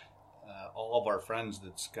 all of our friends,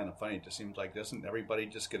 it's kind of funny. It just seems like, doesn't everybody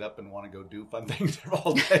just get up and want to go do fun things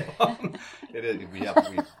all day long? It is. We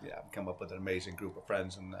come up with an amazing group of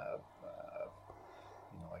friends, and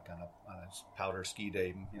like on a powder ski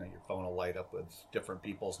day, your phone will light up with different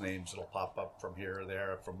people's names. It'll pop up from here or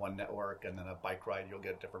there from one network, and then a bike ride, you'll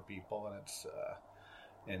get different people, and it's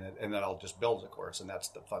and that all just builds, of course. And that's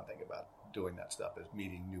the fun thing about doing that stuff, is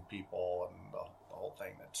meeting new people and the whole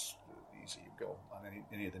thing. That's easy. You go on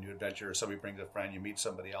any of the new adventures. Somebody brings a friend, you meet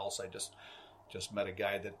somebody else. I just met a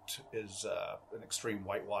guy that is an extreme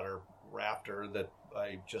whitewater rafter that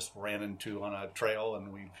I just ran into on a trail,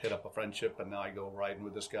 and we've hit up a friendship, and now I go riding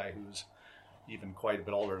with this guy who's even quite a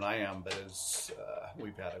bit older than I am, but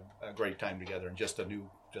we've had a great time together, and just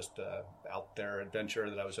out there adventure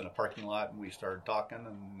that I was in a parking lot and we started talking,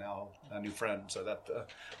 and now a new friend. So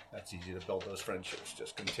that's easy to build those friendships,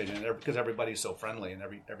 just continuing there, because everybody's so friendly in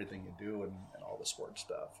everything you do, and all the sports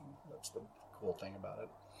stuff. And that's the cool thing about it.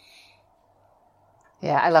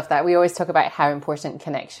 Yeah, I love that. We always talk about how important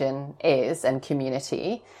connection is and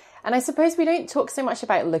community. And I suppose we don't talk so much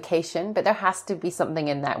about location, but there has to be something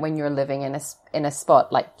in that when you're living in a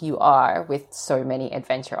spot like you are, with so many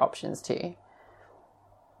adventure options too.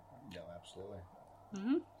 Yeah, absolutely.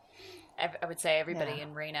 Mm-hmm. I would say everybody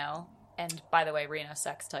in Reno, and by the way, Reno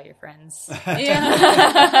sucks, tell your friends.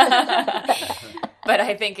 Yeah. But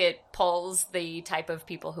I think it pulls the type of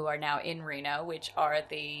people who are now in Reno, which are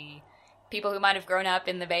the people who might have grown up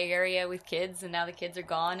in the Bay Area with kids, and now the kids are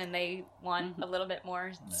gone, and they want a little bit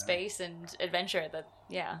more space and adventure. And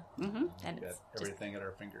it's everything at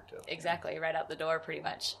our fingertips. Exactly, right out the door, pretty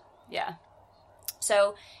much. Yeah.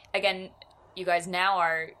 So again, you guys now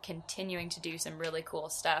are continuing to do some really cool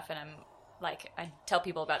stuff, and I tell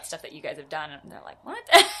people about stuff that you guys have done, and they're like, "What?"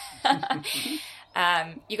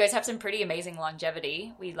 You guys have some pretty amazing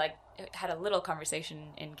longevity. We had a little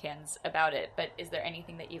conversation in Cairns about it, but is there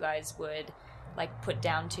anything that you guys would put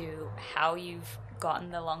down to how you've gotten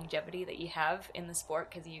the longevity that you have in the sport?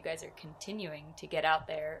 Because you guys are continuing to get out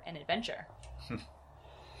there and adventure.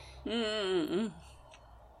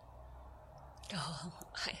 Oh,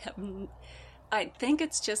 I think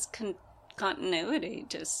it's just continuity.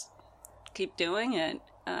 Just keep doing it.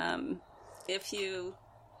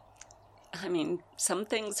 Some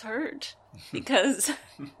things hurt because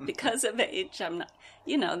of age. I'm not,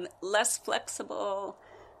 less flexible,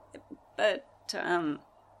 but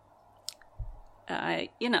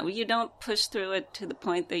you don't push through it to the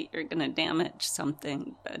point that you're going to damage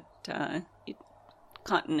something. But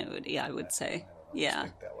continuity, I would say. Yeah.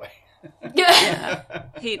 Think that way. Yeah,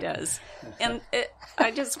 he does. And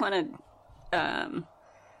I just want to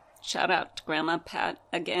shout out to Grandma Pat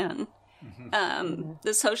again.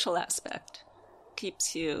 The social aspect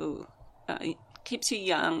keeps you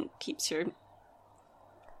young, keeps your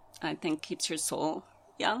soul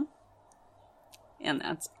young, and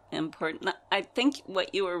that's important. I think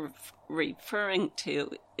what you were referring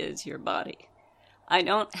to is your body. I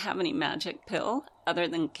don't have any magic pill other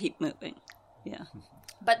than keep moving. Yeah.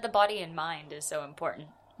 But the body and mind is so important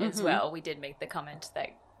as well. We did make the comment that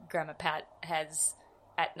Grandma Pat has,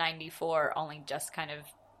 at 94, only just kind of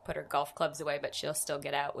put her golf clubs away, but she'll still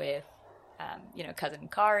get out with, cousin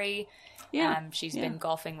Kari. Yeah. She's been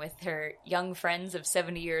golfing with her young friends of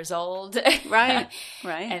 70 years old. Right.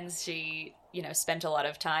 And she, spent a lot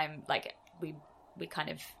of time, we kind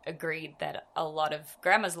of agreed that a lot of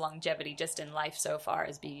Grandma's longevity just in life so far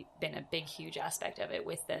has been a big, huge aspect of it,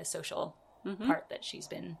 with the social part that she's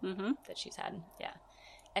been, that she's had. Yeah.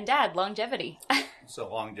 And Dad, longevity. So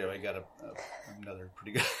longevity, I got another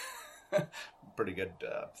pretty good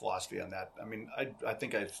philosophy on that. I mean, I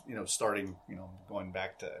think starting, going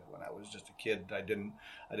back to when I was just a kid, I didn't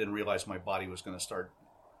realize my body was going to start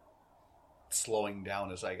slowing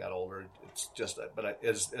down as I got older. It's just, but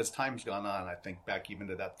as time's gone on, I think back even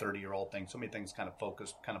to that 30-year-old thing, so many things kind of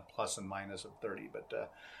focused, kind of plus and minus of 30, but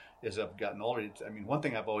as I've gotten older, one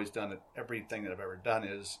thing I've always done at everything that I've ever done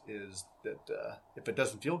is that if it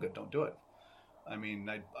doesn't feel good, don't do it. I mean,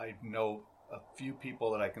 I know a few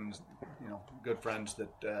people that I can, good friends that,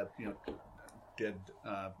 did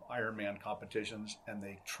Ironman competitions, and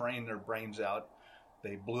they trained their brains out.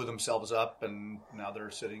 They blew themselves up, and now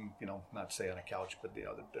they're sitting, not say on a couch, but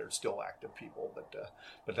they're still active people.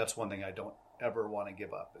 But that's one thing I don't ever want to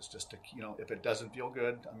give up, is just to, if it doesn't feel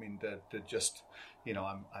good, I mean, to just,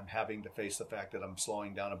 I'm having to face the fact that I'm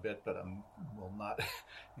slowing down a bit, but will not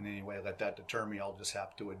in any way let that deter me. I'll just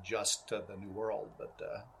have to adjust to the new world,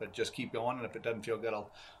 but just keep going. And if it doesn't feel good,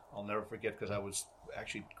 I'll never forget, because I was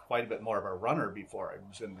actually quite a bit more of a runner before I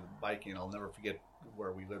was into biking. I'll never forget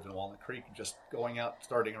where we lived in Walnut Creek, just going out,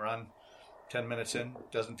 starting a run, 10 minutes in,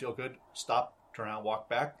 doesn't feel good, stop, turn around, walk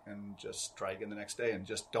back, and just try again the next day. And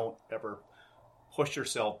just don't ever push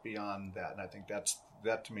yourself beyond that. And I think that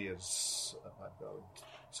to me is, I would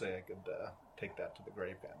say I could take that to the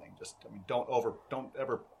grave kind of thing. Just, I mean, don't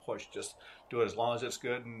ever push. Just do it as long as it's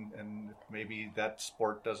good. And maybe that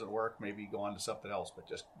sport doesn't work, maybe go on to something else. But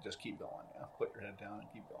just keep going. Yeah, put your head down and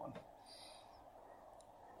keep going.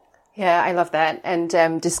 Yeah, I love that.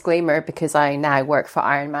 And disclaimer, because I now work for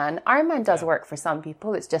Ironman. Ironman does work for some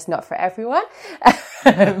people. It's just not for everyone.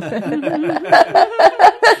 Good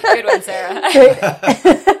one, Sarah.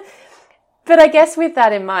 But I guess with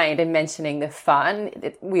that in mind and mentioning the fun,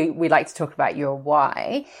 we like to talk about your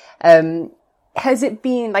why. Has it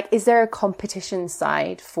been like, is there a competition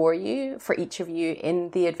side for you, for each of you, in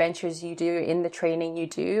the adventures you do, in the training you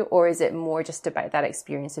do? Or is it more just about that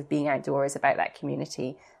experience of being outdoors, about that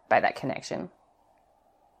community, about that connection?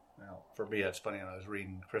 Well, for me, it's funny. When I was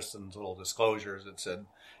reading Kristen's little disclosures, it said,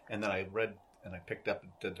 and then I read and I picked up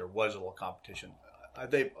that there was a little competition.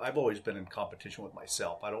 I've always been in competition with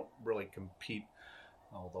myself. I don't really compete,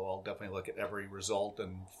 although I'll definitely look at every result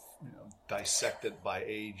and dissect it by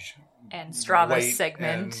age and Strava weight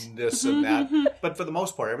segment and this and that. But for the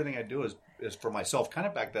most part, everything I do is for myself. Kind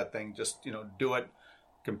of back to that thing. Just do it.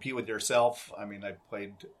 Compete with yourself. I mean, I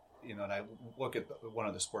played. And I look at one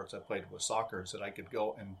of the sports I played was soccer. Is that I could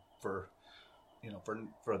go and for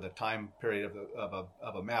the time period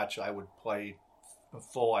of a match, I would play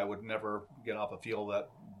full. I would never get off a field that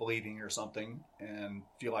bleeding or something and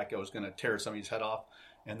feel like I was going to tear somebody's head off.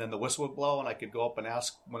 And then the whistle would blow and I could go up and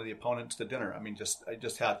ask one of the opponents to dinner. I mean, I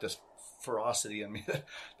just had this ferocity in me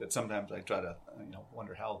that sometimes I try to,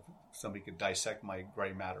 wonder how somebody could dissect my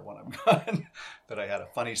gray matter when I'm gone. That I had a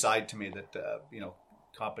funny side to me that,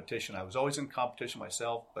 competition. I was always in competition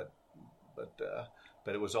myself, but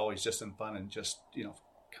it was always just in fun and just,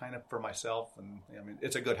 kind of for myself. And I mean,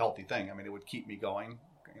 it's a good, healthy thing. I mean, it would keep me going,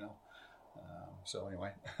 so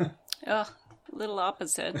anyway. Oh, a little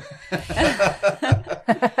opposite.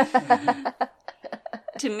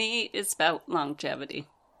 To me, it's about longevity.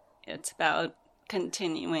 It's about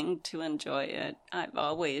continuing to enjoy it. I've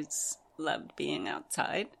always loved being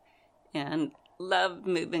outside and loved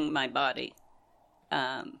moving my body.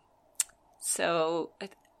 So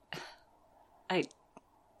I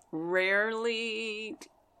rarely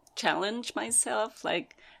challenge myself.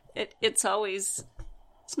 Like it's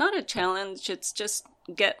not a challenge. It's just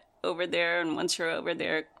get over there. And once you're over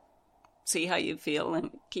there, see how you feel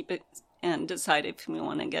and keep it and decide if you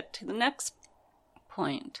want to get to the next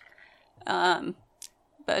point.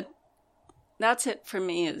 But that's it for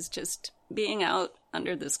me, is just being out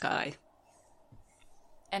under the sky.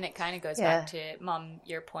 And it kind of goes back to, Mom,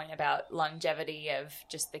 your point about longevity of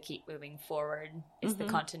just the keep moving forward. It's the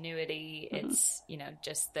continuity. It's,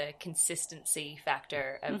 just the consistency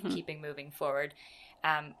factor of keeping moving forward.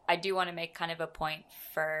 I do want to make kind of a point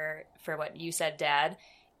for what you said, Dad.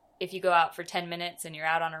 If you go out for 10 minutes and you're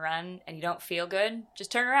out on a run and you don't feel good,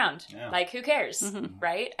 just turn around. Yeah. Like, who cares,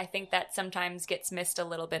 right? I think that sometimes gets missed a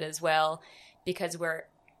little bit as well because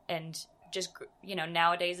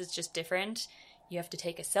nowadays it's just different. You have to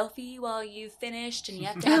take a selfie while you've finished, and you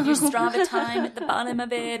have to have your Strava time at the bottom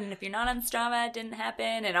of it. And if you're not on Strava, it didn't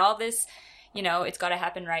happen. And all this, it's got to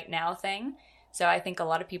happen right now thing. So I think a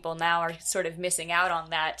lot of people now are sort of missing out on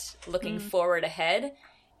that, looking forward ahead.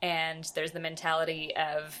 And there's the mentality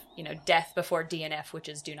of, death before DNF, which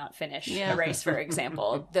is do not finish a race, for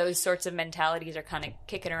example. Those sorts of mentalities are kind of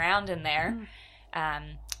kicking around in there.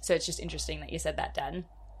 So it's just interesting that you said that, Dad.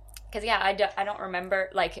 Because, I don't remember,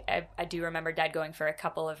 I do remember Dad going for a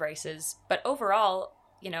couple of races. But overall,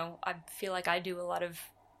 I feel like I've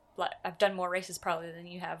done more races probably than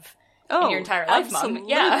you have in your entire life, Mom.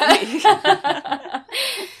 Yeah.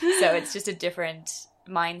 So it's just a different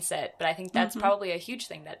mindset. But I think that's probably a huge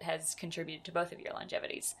thing that has contributed to both of your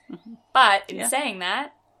longevities. But in saying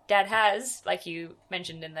that, Dad has, like you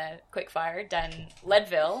mentioned in the quickfire, done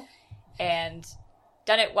Leadville and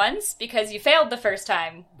done it once because you failed the first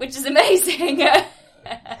time, which is amazing.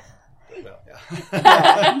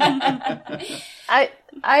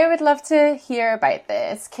 I would love to hear about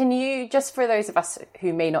this. Can you, just for those of us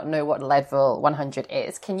who may not know what Leadville 100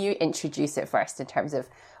 is, can you introduce it first in terms of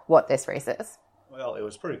what this race is? Well, it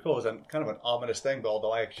was pretty cool. It was kind of an ominous thing, but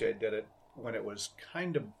although I actually did it when it was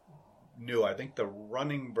kind of new. I think the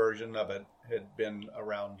running version of it had been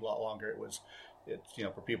around a lot longer. It's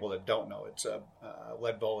for people that don't know, it's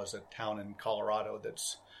Leadville is a town in Colorado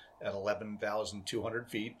that's at 11,200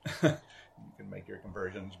 feet. You can make your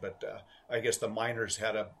conversions, but I guess the miners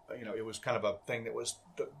had it was kind of a thing that was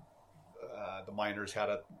the miners had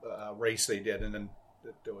a race they did, and then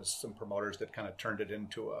there was some promoters that kind of turned it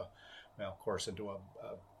into a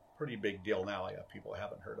pretty big deal now. People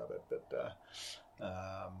haven't heard of it, but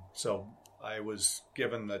so I was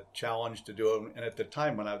given the challenge to do it. And at the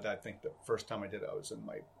time when I think the first time I did it, I was in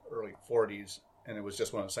my early 40s, and it was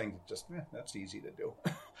just one of those things that just, that's easy to do.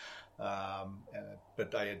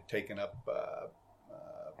 But I had taken up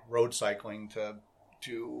road cycling to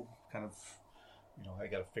kind of, I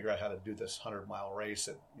got to figure out how to do this 100-mile race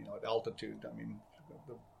at altitude. I mean,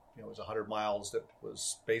 it was 100 miles that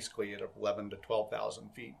was basically at 11 to 12,000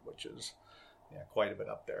 feet, which is quite a bit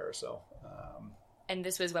up there. So, and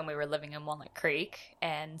this was when we were living in Walnut Creek,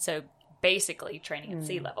 and so basically training at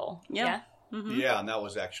sea level. Yeah. Mm-hmm. Yeah, and that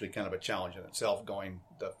was actually kind of a challenge in itself. Going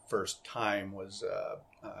the first time was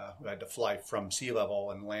I had to fly from sea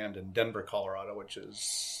level and land in Denver, Colorado, which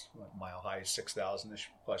is mile high, 6,000-ish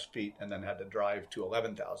plus feet, and then had to drive to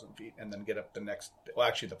 11,000 feet and then get up the next. Well,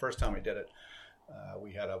 actually, the first time we did it,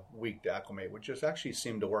 we had a week to acclimate, which just actually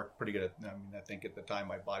seemed to work pretty good. I think at the time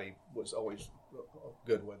my body was always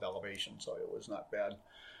good with elevation, so it was not bad.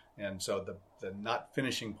 And so the not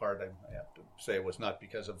finishing part, I have to say, was not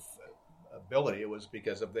because of ability. It was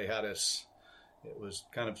because of they had us. It was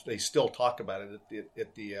kind of, they still talk about it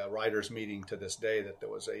at the riders meeting to this day, that it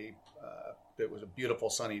was a beautiful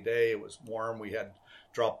sunny day. It was warm. We had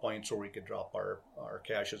drop points where we could drop our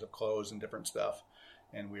caches of clothes and different stuff,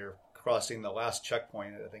 and we were crossing the last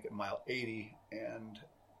checkpoint, I think at mile 80, and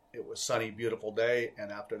it was sunny, beautiful day.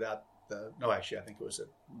 And after that, I think it was at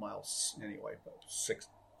miles anyway, about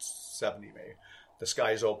 670 maybe. The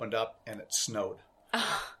skies opened up and it snowed,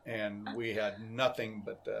 and we had nothing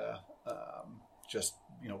but just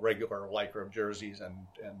regular Lycra jerseys and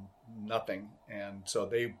nothing. And so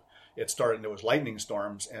it started, and there was lightning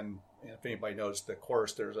storms. And if anybody knows the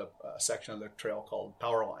course, there's a section of the trail called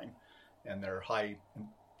Power Line, and they're high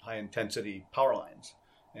intensity power lines.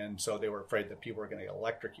 And so they were afraid that people were going to get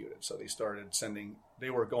electrocuted. So they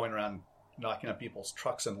were going around knocking on people's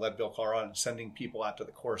trucks in Leadville, Colorado, and sending people out to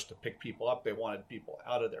the course to pick people up. They wanted people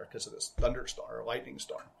out of there because of this thunderstorm or lightning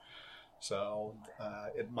storm. So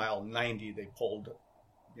at mile 90, they pulled,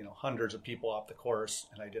 hundreds of people off the course,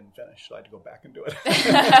 and I didn't finish. So I had to go back and do it.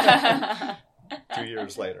 2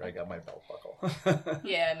 years later, I got my belt buckle.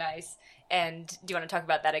 Yeah, nice. And do you want to talk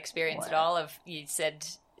about that experience at all? You said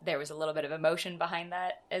there was a little bit of emotion behind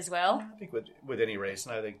that as well. I think with any race,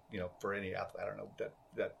 and I think for any athlete, I don't know,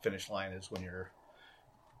 that finish line is when you're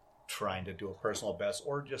trying to do a personal best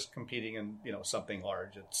or just competing in something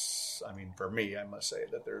large. It's, for me, I must say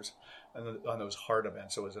that there's on those hard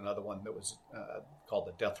events. There was another one that was called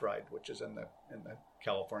the Death Ride, which is in the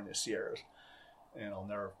California Sierras, and I'll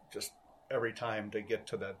never, just every time to get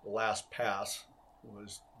to the last pass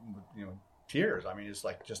was tears. It's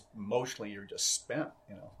like just emotionally you're just spent,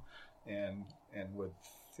 and with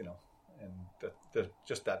and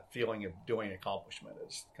just that feeling of doing accomplishment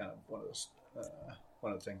is kind of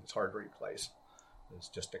one of the things that's hard to replace. Is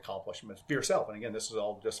just accomplishments for yourself. And again, this is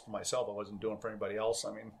all just for myself. I wasn't doing it for anybody else.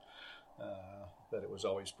 But it was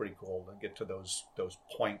always pretty cool to get to those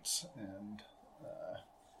points, and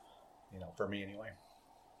for me anyway.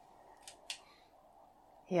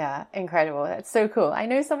 Yeah, incredible. That's so cool. I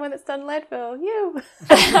know someone that's done Leadville. You.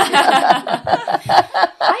 I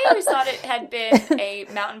always thought it had been a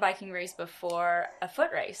mountain biking race before a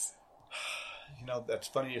foot race. That's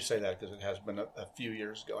funny you say that, because it has been a few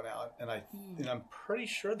years ago now, and I'm pretty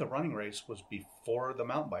sure the running race was before the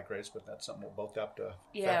mountain bike race, but that's something we'll both have to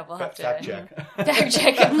fact check. Fact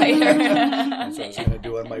check it later. That's what I was going to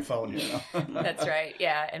do on my phone. That's right.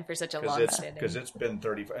 Yeah, and for such a long standing, because it's been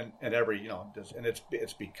 30 and every and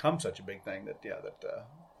it's become such a big thing that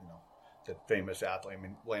that famous athlete.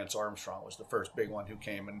 Lance Armstrong was the first big one who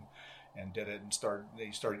came and did it, and they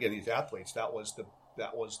started getting these athletes. That was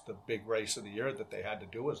the big race of the year that they had to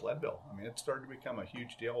do, was Leadville. It started to become a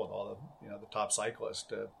huge deal with all the top cyclists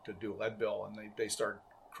to do Leadville, and they started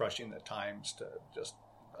crushing the times to just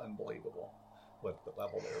unbelievable with the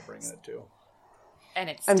level they were bringing it to.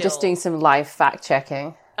 And I'm just doing some live fact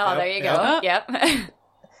checking. Oh, there you go. Yep.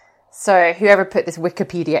 So whoever put this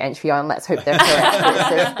Wikipedia entry on, let's hope they're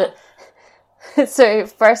correct. So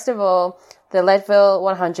first of all, the Leadville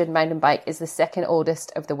 100 mountain bike is the second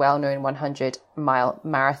oldest of the well-known 100-mile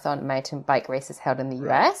marathon mountain bike races held in the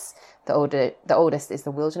US. The oldest is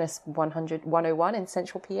the Wilderness 101 in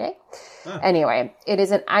central PA. Anyway, it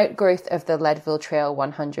is an outgrowth of the Leadville Trail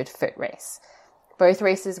 100 foot race. Both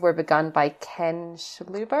races were begun by Ken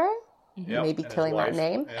Schluber, maybe killing that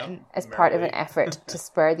name, as part of an effort to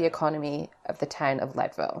spur the economy of the town of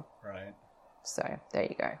Leadville. Right. So there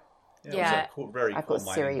you go. It was a very I've cool got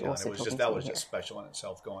mining Siri town. also It was talking just to me just here. special in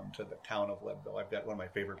itself going to the town of Leadville. I've got one of my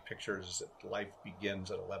favorite pictures is that life begins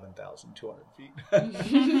at 11,200 feet.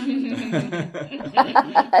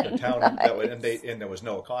 The town and there was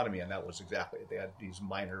no economy, and that was exactly it. They had these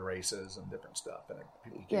minor races and different stuff, and it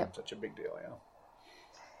became such a big deal.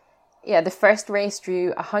 Yeah, the first race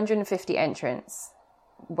drew 150 entrants,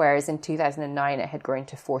 whereas in 2009 it had grown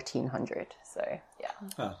to 1,400. So yeah.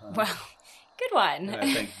 Wow. Good one. And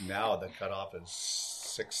I think now the cutoff is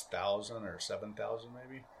 6,000 or 7,000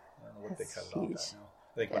 maybe. I don't know what they cut it off at now.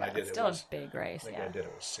 I think when I did Still it was a big race. I did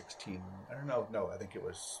it was 16. I don't know. No, I think it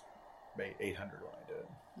was maybe 800 when I did it.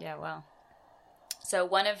 Yeah, wow. So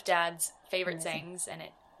one of Dad's favorite sayings, and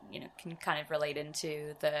it can kind of relate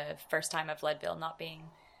into the first time of Leadville not being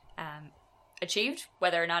achieved,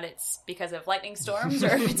 whether or not it's because of lightning storms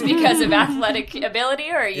or if it's because of athletic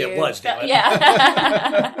ability, or you. It was.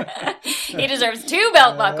 Yeah. He deserves 2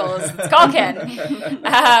 belt buckles. It's call Ken.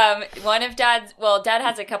 One of Dad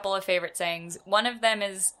has a couple of favorite sayings. One of them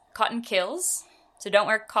is cotton kills. So don't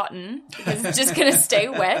wear cotton because it's just going to stay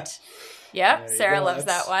wet. Yep. Sarah loves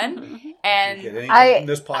that one. And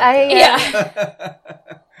this podcast.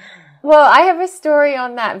 Well, I have a story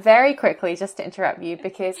on that very quickly, just to interrupt you,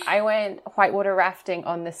 because I went whitewater rafting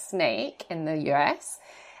on the Snake in the US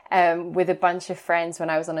with a bunch of friends when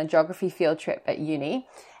I was on a geography field trip at uni.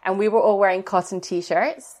 And we were all wearing cotton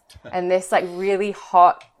t-shirts. And this really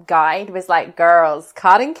hot guide was like, girls,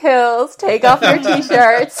 cotton kills, take off your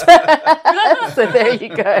t-shirts. So there you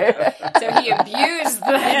go. So he abused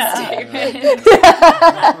that statement.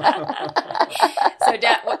 So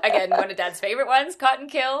Dad, again, one of Dad's favorite ones, cotton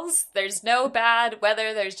kills. There's no bad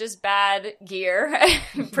weather. There's just bad gear,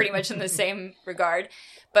 pretty much in the same regard.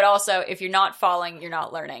 But also, if you're not falling, you're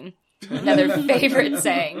not learning. Another favorite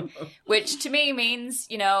saying, which to me means,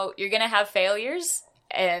 you're going to have failures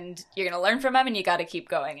and you're going to learn from them and you got to keep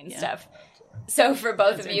going and stuff. So for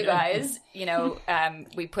both of you guys,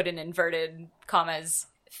 we put in inverted commas,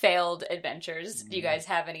 failed adventures. Do you guys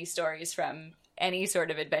have any stories from any sort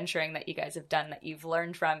of adventuring that you guys have done that you've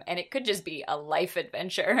learned from? And it could just be a life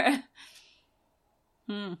adventure.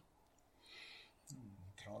 Throwing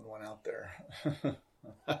one out there.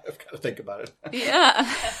 I've got to think about it.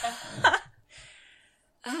 Yeah.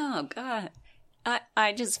 Oh, God.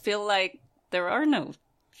 I just feel like there are no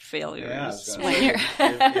failures. Yeah,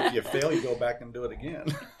 if you fail, you go back and do it again.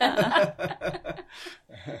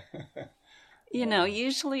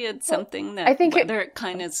 Usually it's something that whether it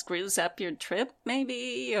kind of screws up your trip,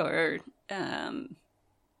 maybe, or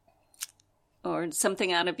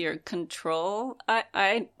something out of your control.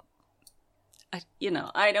 I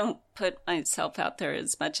don't put myself out there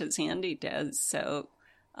as much as Andy does, so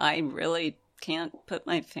I really can't put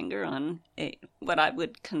my finger on what I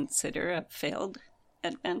would consider a failed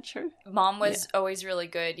adventure. Mom was always really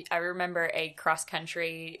good. I remember a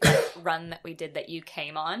cross-country run that we did that you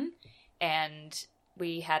came on, and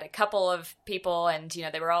we had a couple of people, and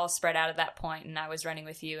they were all spread out at that point, and I was running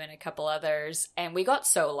with you and a couple others, and we got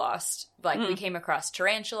so lost. We came across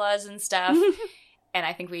tarantulas and stuff. And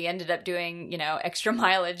I think we ended up doing, extra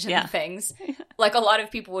mileage and things. Like, a lot of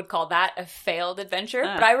people would call that a failed adventure.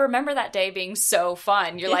 But I remember that day being so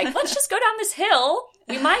fun. You're like, let's just go down this hill.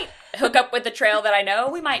 We might hook up with the trail that I know.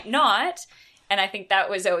 We might not. And I think that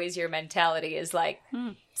was always your mentality, is like,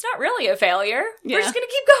 it's not really a failure. Yeah. We're just going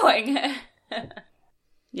to keep going.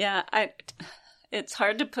 Yeah, it's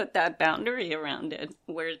hard to put that boundary around it,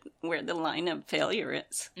 where the line of failure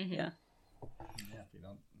is. Mm-hmm. Yeah.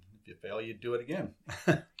 If you fail, you do it again.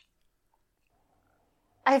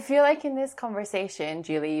 I feel like in this conversation,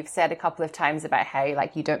 Julie, you've said a couple of times about how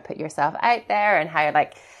you don't put yourself out there, and how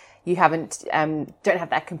you haven't don't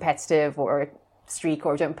have that competitive or streak,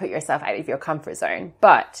 or don't put yourself out of your comfort zone.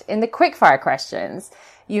 But in the quickfire questions,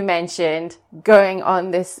 you mentioned going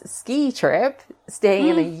on this ski trip, staying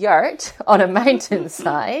in a yurt on a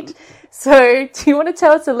mountainside. So do you want to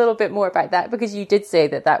tell us a little bit more about that? Because you did say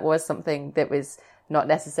that was something that was not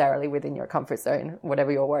necessarily within your comfort zone,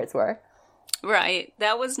 whatever your words were. Right.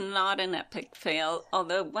 That was not an epic fail.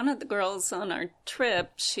 Although one of the girls on our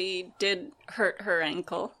trip, she did hurt her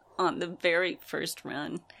ankle on the very first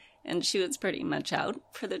run, and she was pretty much out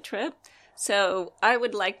for the trip. So I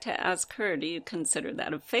would like to ask her, do you consider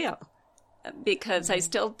that a fail? Because I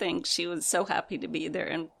still think she was so happy to be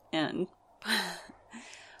there, and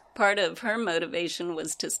part of her motivation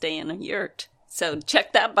was to stay in a yurt. So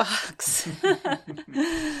check that box.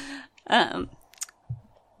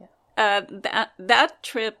 That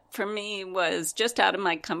trip for me was just out of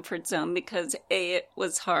my comfort zone because it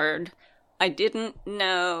was hard. I didn't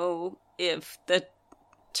know if the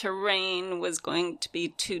terrain was going to be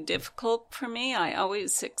too difficult for me. I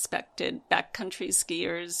always expected backcountry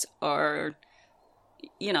skiers or,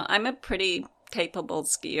 I'm a pretty capable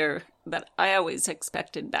skier, but I always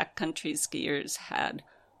expected backcountry skiers had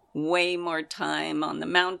way more time on the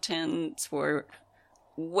mountains, were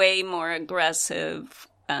way more aggressive,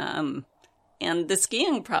 and the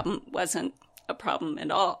skiing problem wasn't a problem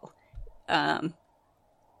at all.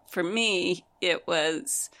 For me, it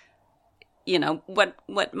was,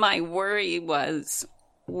 what my worry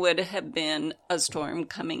would have been a storm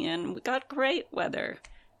coming in. We got great weather,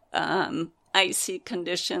 icy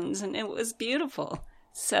conditions, and it was beautiful.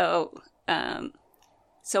 So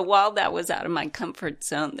while that was out of my comfort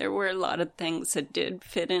zone, there were a lot of things that did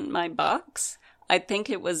fit in my box. I think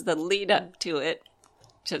it was the lead up to it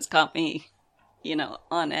just got me,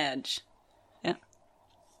 on edge. Yeah.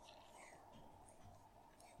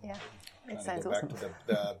 Yeah. It Go sounds back awesome.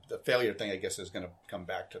 to the failure thing, I guess, is going to come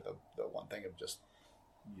back to the one thing of just,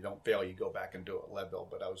 you don't fail, you go back and do it Leadville.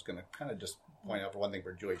 But I was going to kind of just point out for one thing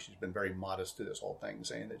for Julie, she's been very modest through this whole thing,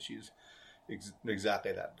 saying that she's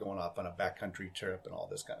exactly that, going off on a backcountry trip and all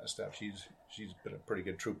this kind of stuff. She's been a pretty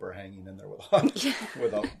good trooper, hanging in there with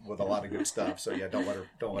a lot of good stuff. So yeah, don't let her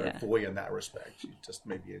fool you in that respect. She's just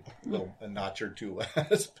maybe a notch or two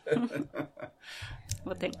less.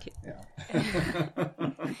 Well, thank you. Yeah.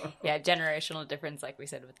 Yeah, generational difference, like we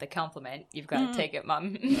said, with the compliment. You've got to take it,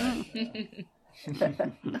 Mom.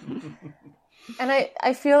 And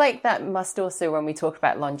I feel like that must also, when we talk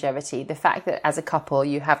about longevity, the fact that as a couple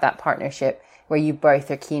you have that partnership where you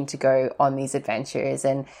both are keen to go on these adventures,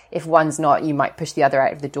 and if one's not, you might push the other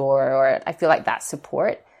out of the door, or I feel like that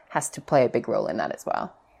support has to play a big role in that as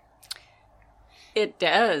well. It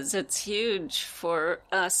does. It's huge for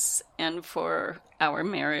us and for our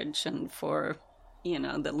marriage and for,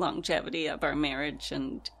 the longevity of our marriage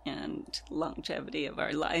and longevity of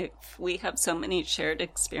our life. We have so many shared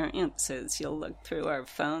experiences. You'll look through our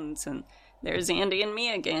phones and there's Andy and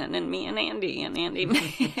me again, and me and Andy, and Andy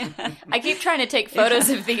me. I keep trying to take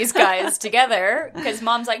photos of these guys together because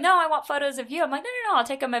Mom's like, no, I want photos of you. I'm like, no, I'll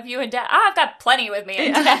take them of you and Dad. I've got plenty with me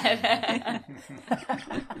and Dad.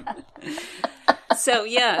 So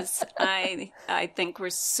yes, I think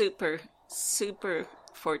we're super, super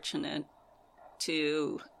fortunate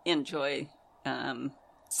to enjoy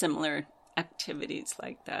similar activities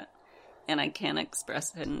like that. And I can't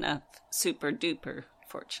express it enough. Super duper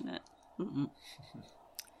fortunate. Mm-hmm.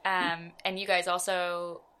 And you guys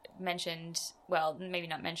also mentioned, well, maybe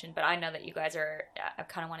not mentioned, but I know that you guys are, I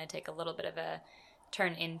kind of want to take a little bit of a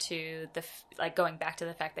turn into going back to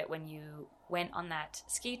the fact that when you went on that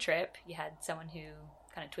ski trip, you had someone who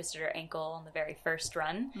kind of twisted her ankle on the very first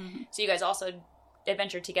run. Mm-hmm. So you guys also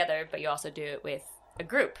adventure together, but you also do it with a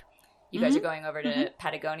group. You guys are going over to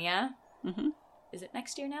Patagonia. Mm-hmm. Is it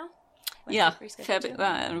next year now? Yeah,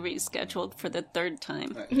 rescheduled for the third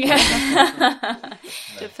time. Yeah.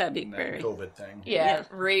 To February. COVID thing. Yeah,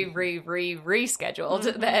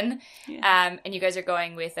 rescheduled then. Yeah. And you guys are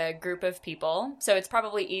going with a group of people, so it's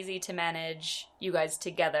probably easy to manage you guys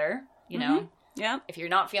together, you know? Yeah. If you're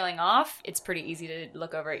not feeling off, it's pretty easy to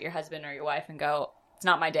look over at your husband or your wife and go, it's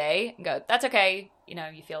not my day, and go, that's okay. You know,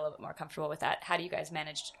 you feel a little bit more comfortable with that. How do you guys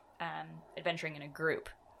manage adventuring in a group?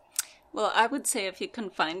 Well, I would say if you can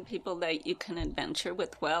find people that you can adventure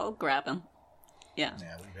with well, grab them. Yeah,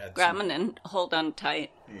 we've had grab them and hold on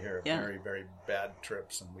tight. You hear of very, very bad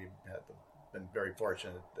trips, and we've been very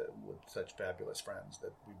fortunate with such fabulous friends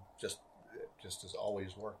that we just has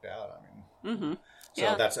always worked out. I mean,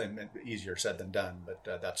 so that's easier said than done, but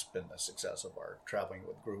that's been the success of our traveling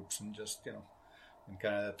with groups and just, and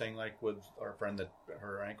kind of the thing like with our friend that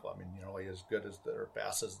her ankle, I mean, only as good as or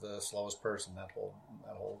fast as the slowest person, that whole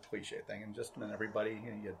cliche thing, and just and everybody,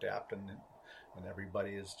 you adapt and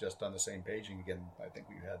everybody is just on the same page. And again, I think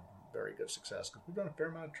we've had very good success because we've done a fair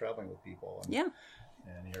amount of traveling with people. And, and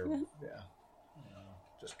you're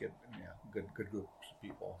just get good groups of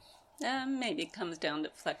people. Maybe it comes down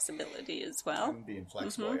to flexibility as well. And being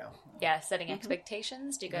flexible, setting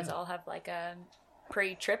expectations. Do you guys all have like a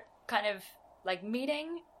pre-trip kind of like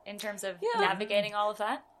meeting in terms of navigating all of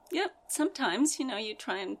that? Yep. Sometimes, you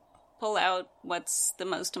try and pull out what's the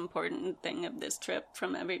most important thing of this trip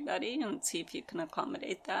from everybody and see if you can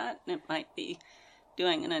accommodate that. And it might be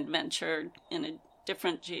doing an adventure in a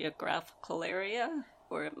different geographical area,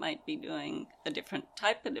 or it might be doing a different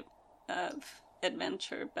type of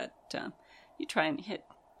adventure, but you try and hit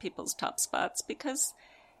people's top spots because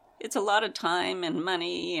it's a lot of time and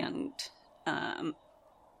money and,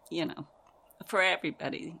 for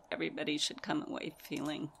everybody should come away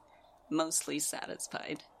feeling mostly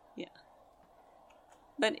satisfied. Yeah.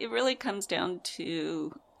 But it really comes down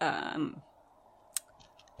to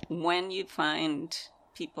when you find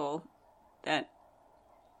people that,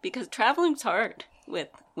 because traveling's hard with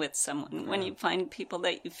someone, when you find people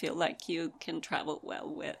that you feel like you can travel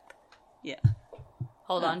well with. Yeah.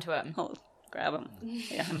 Hold on to him. Grab them.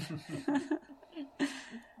 Yeah.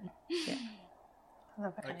 Yeah.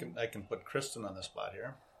 I can put Kristen on the spot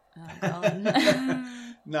here. Oh,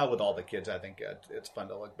 Now with all the kids, I think it's fun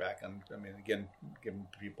to look back on. I mean, again, giving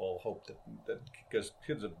people hope that because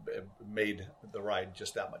kids have made the ride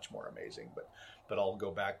just that much more amazing. But I'll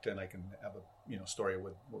go back to, and I can have a story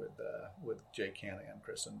with Jake, Hannah, and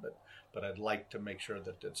Kristen. But I'd like to make sure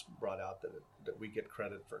that it's brought out that we get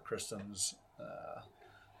credit for Kristen's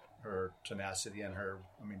her tenacity and her,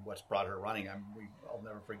 what's brought her running. I'll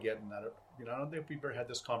never forget. And I don't think we've ever had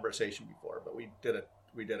this conversation before, but we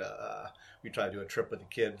tried to do a trip with the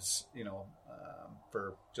kids,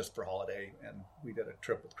 for holiday, and we did a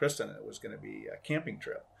trip with Kristen, and it was going to be a camping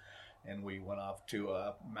trip, and we went off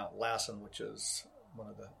to Mount Lassen, which is one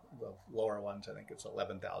of the lower ones. I think it's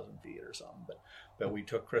 11,000 feet or something. But we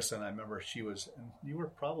took Kristen. I remember you were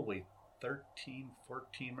probably 13,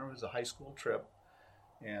 14. Remember, it was a high school trip.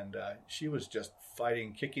 And she was just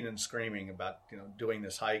fighting, kicking and screaming about, doing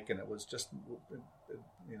this hike. And it was just,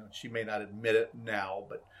 she may not admit it now,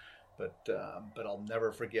 but I'll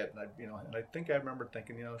never forget. And I think I remember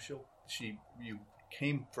thinking, you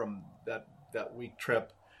came from that week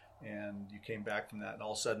trip, and you came back from that, and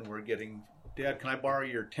all of a sudden we're getting, Dad, can I borrow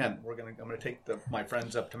your tent? I'm going to take my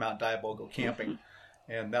friends up to Mount Diablo, go camping.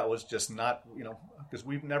 And that was just not, because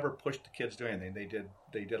we've never pushed the kids to do anything.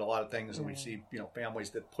 They did a lot of things, and we see, families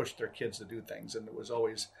that push their kids to do things. And it was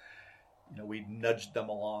always, we nudged them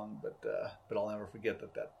along. But I'll never forget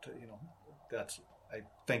that's, I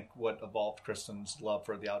think, what evolved Kristen's love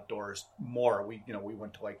for the outdoors more. We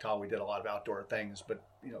went to Lake Tahoe. We did a lot of outdoor things, but,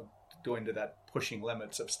 doing to that pushing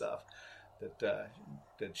limits of stuff that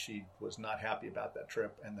she was not happy about that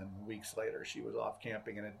trip. And then weeks later, she was off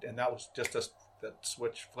camping, and that was just that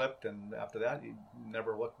switch flipped, and after that, you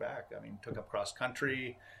never looked back. Took up cross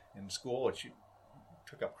country in school, which you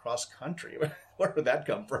took up cross country. Where did that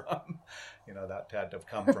come from? That had to have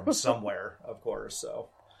come from somewhere, of course. So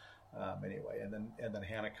anyway, and then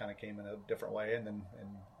Hannah kind of came in a different way, and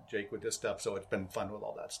Jake with this stuff. So it's been fun with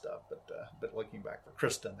all that stuff. But looking back for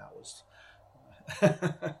Kristen, that was.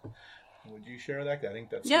 Would you share that? I think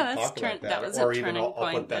that's that was or a even turning I'll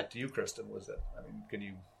point. put that to you, Kristen. Was that? Can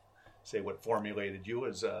you say what formulated you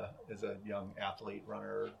as a young athlete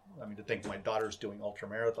runner? To think my daughter's doing ultra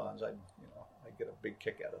marathons, I get a big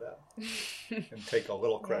kick out of that, and take a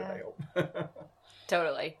little credit. I hope.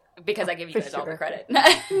 totally, because I give you guys all the credit.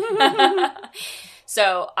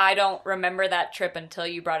 So I don't remember that trip until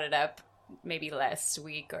you brought it up. Maybe last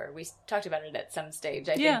week, or we talked about it at some stage,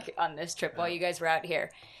 I think, on this trip while you guys were out here.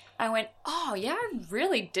 I went, oh, yeah, I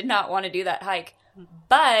really did not want to do that hike.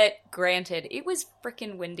 But granted, it was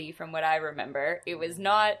freaking windy from what I remember. It was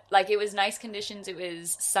not, it was nice conditions. It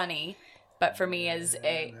was sunny. But for me as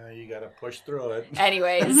a... No, you got to push through it.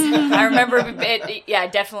 Anyways, I remember it,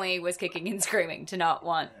 definitely was kicking and screaming to not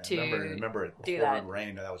want to remember it do before that. It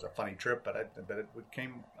rained. That was a funny trip, but it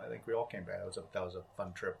came, I think we all came back. That was a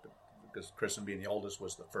fun trip. Because Kristen being the oldest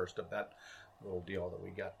was the first of that little deal that we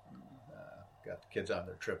got the kids on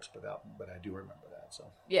their trips, but I do remember that. So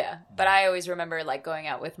yeah, but I always remember going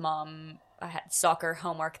out with Mom. I had soccer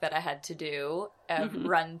homework that I had to do,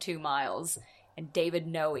 run 2 miles, and David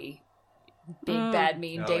Noe, big bad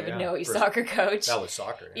mean David Noe, soccer coach. That was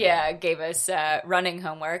soccer. Yeah, gave us running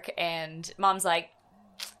homework, and Mom's like,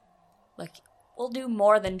 look, we'll do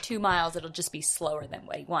more than 2 miles. It'll just be slower than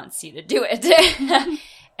what he wants you to do it.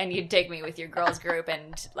 And you'd take me with your girls group,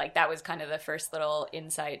 and that was kind of the first little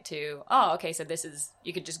insight to, oh, okay, so this is,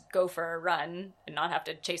 you could just go for a run and not have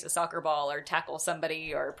to chase a soccer ball or tackle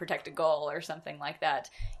somebody or protect a goal or something like that.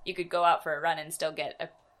 You could go out for a run and still get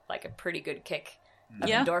a pretty good kick of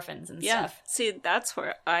endorphins and stuff. See, that's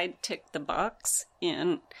where I tick the box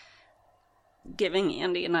in giving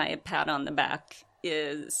Andy and I a pat on the back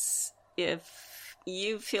is if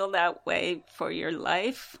you feel that way for your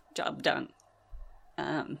life, job done.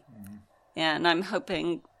 And I'm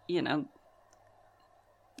hoping,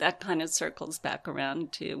 that kind of circles back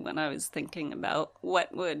around to when I was thinking about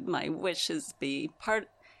what would my wishes be.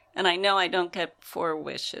 And I know I don't get 4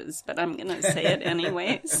 wishes, but I'm going to say it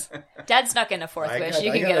anyways. Dad snuck in a 4th wish.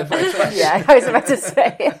 You can get a 4th wish. Yeah, I was about to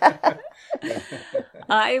say.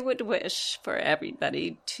 I would wish for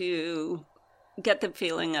everybody to get the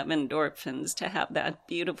feeling of endorphins, to have that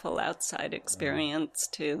beautiful outside experience,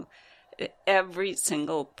 to every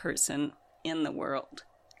single person in the world.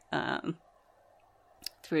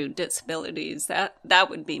 through disabilities. That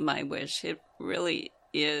would be my wish. It really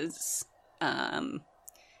is.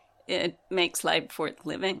 It makes life worth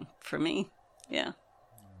living for me. Yeah.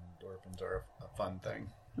 Endorphins are a fun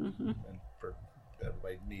thing, and for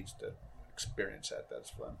everybody needs to experience that.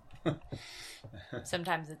 That's fun.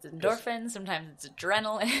 Sometimes it's endorphins, sometimes it's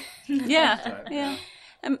adrenaline. Yeah, yeah.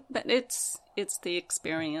 But it's the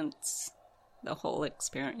experience, the whole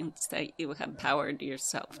experience, that you have powered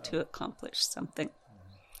yourself to accomplish something.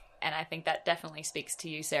 And I think that definitely speaks to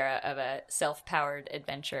you, Sarah, of a self-powered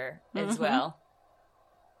adventure as well.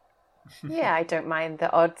 Yeah, I don't mind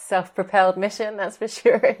the odd self-propelled mission, that's for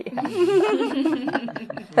sure. Yeah.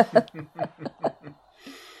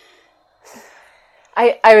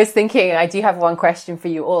 I was thinking, I do have one question for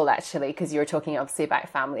you all, actually, because you were talking obviously about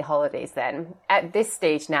family holidays then. At this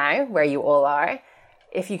stage now, where you all are,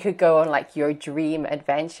 if you could go on like your dream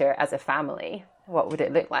adventure as a family, what would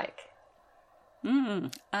it look like?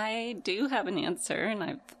 I do have an answer, and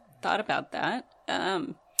I've thought about that.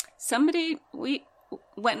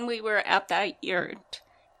 When we were at that yurt,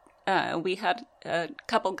 we had a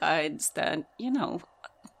couple guides that,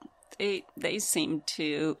 they seemed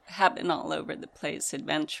to have been all over the place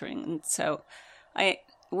adventuring. And so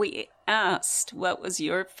we asked, what was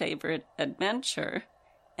your favorite adventure?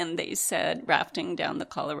 And they said rafting down the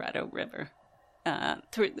Colorado River.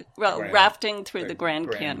 Rafting through the Grand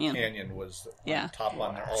Canyon. Canyon was on top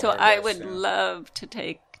on there. So I would love to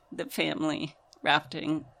take the family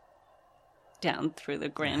rafting down through the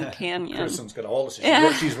Grand Canyon. Kirsten's going to hold us.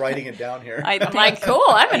 She's writing it down here. I'm like, cool,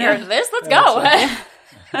 I haven't heard of this. Let's go.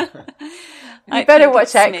 You better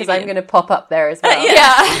watch out, because I'm going to pop up there as well.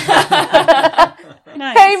 Yeah.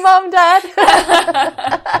 Nice. Hey, Mom, Dad.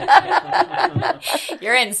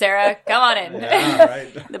 You're in, Sarah. Come on in. Yeah,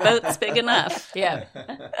 right. The boat's big enough. Yeah.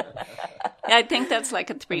 I think that's like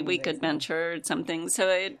a 3-week adventure or something.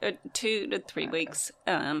 So 2 to 3 weeks.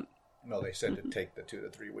 No, they said to take the 2 to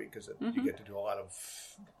 3 weeks because you get to do a lot of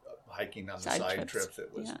hiking on the side trips.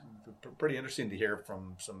 It was pretty interesting to hear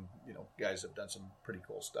from some, guys have done some pretty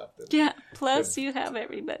cool stuff. Plus you have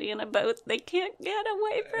everybody in a boat. They can't get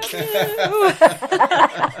away from you.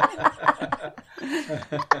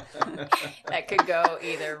 That could go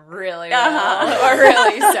either really well or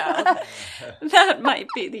really south. That might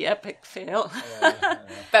be the epic fail.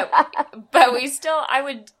 But we still, I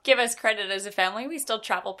would give us credit as a family. We still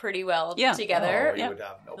travel pretty well together. Oh, you would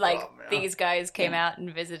have no like problem, these guys came out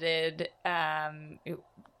and visited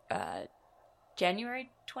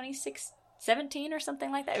January 2017 or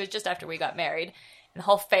something like that. It was just after we got married. And the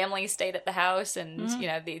whole family stayed at the house, and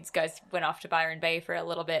these guys went off to Byron Bay for a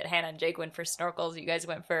little bit. Hannah and Jake went for snorkels. You guys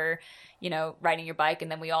went for, riding your bike, and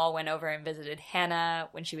then we all went over and visited Hannah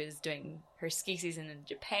when she was doing her ski season in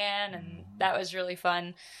Japan, and that was really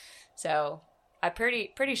fun. So I'm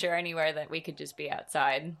pretty sure anywhere that we could just be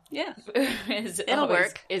outside, it'll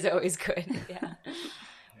work. Is always good. Yeah.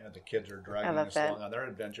 Yeah, the kids are dragging us along on their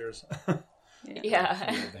adventures.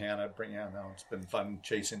 Yeah. With Hannah, it's been fun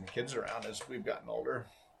chasing the kids around as we've gotten older.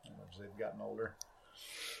 As they've gotten older.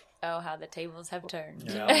 Oh, how the tables have turned.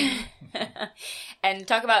 Yeah. And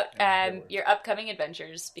talk about your upcoming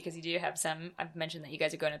adventures, because you do have some. I've mentioned that you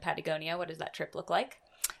guys are going to Patagonia. What does that trip look like?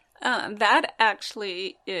 That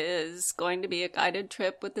actually is going to be a guided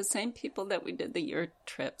trip with the same people that we did the yurt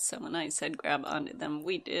trip. So when I said grab onto them,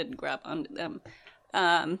 we did grab onto them.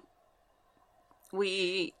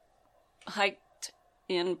 We hiked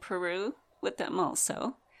in Peru with them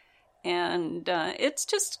also, and it's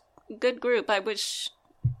just a good group. I wish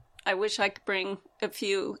I could bring a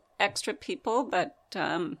few extra people, but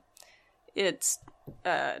it's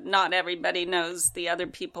not everybody knows the other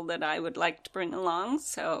people that I would like to bring along.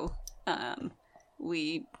 So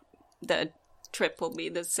the trip will be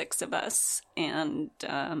the 6 of us, and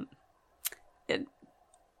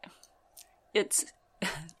it's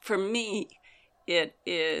for me. It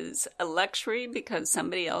is a luxury because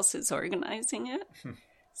somebody else is organizing it.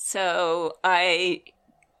 So I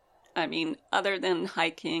mean, other than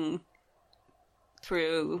hiking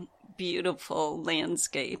through beautiful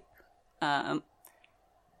landscape,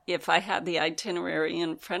 if I had the itinerary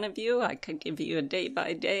in front of you, I could give you a day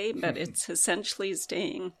by day, but it's essentially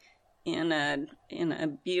staying in a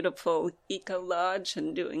beautiful eco lodge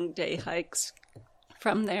and doing day hikes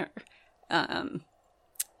from there.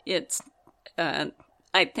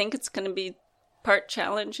 I think it's going to be part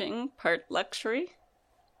challenging, part luxury,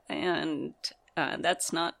 and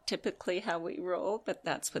that's not typically how we roll, but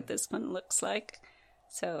that's what this one looks like.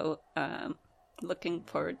 So, looking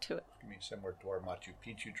forward to it. I mean, similar to our Machu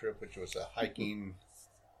Picchu trip, which was a hiking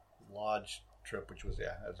lodge trip, which was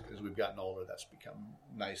as we've gotten older, that's become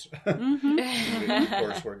nicer. Mm-hmm. Of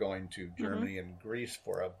course, we're going to Germany and Greece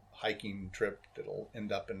for a hiking trip that'll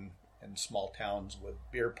end up in small towns with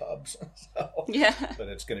beer pubs. So, Yeah. but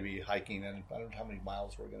it's going to be hiking, and I don't know how many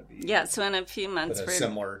miles we're going to be. Yeah, so in a few months but a we're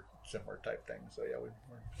similar type thing. So yeah, we're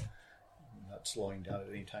not slowing down at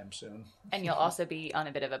any time soon. And you'll also be on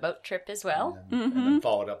a bit of a boat trip as well. And then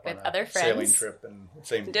followed up With on a other sailing friends. trip and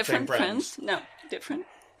same different same friends. No, different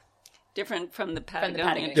from the Patagonia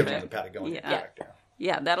Patagonia trip. Different from the Patagonia. Yeah. Correct, yeah.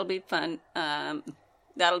 Yeah, that'll be fun.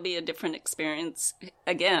 That'll be a different experience.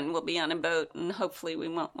 Again, we'll be on a boat, and hopefully we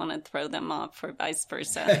won't want to throw them off or vice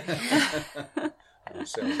versa. We'll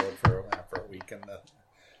sail a boat for a week in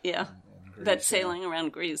Yeah, Greece, but sailing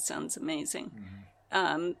around Greece sounds amazing.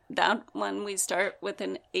 That one, we start with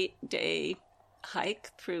an 8-day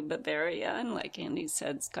hike through Bavaria, and like Andy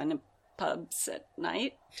said, it's kind of pubs at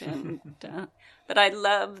night. And but I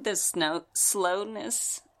love the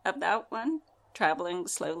slowness of that one, traveling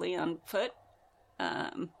slowly on foot.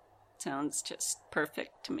 Sounds just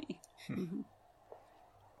perfect to me.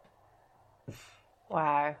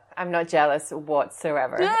 Wow, I'm not jealous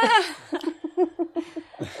whatsoever.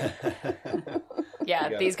 Yeah,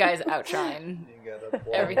 gotta- these guys outshine. You got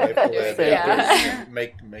a Everything life they're to live. doing, yeah.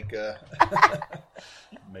 Make make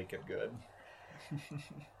it good.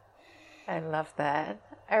 I love that.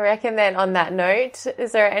 I reckon then on that note,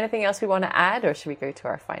 is there anything else we want to add, or should we go to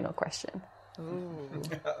our final question?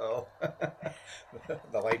 Uh-oh.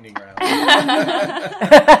 The lightning round.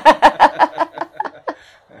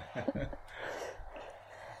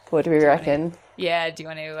 What do we reckon? Yeah, do you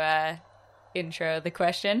want to intro the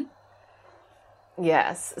question?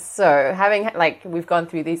 Yes. So we've gone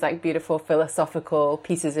through these beautiful philosophical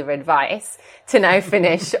pieces of advice to now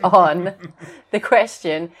finish on the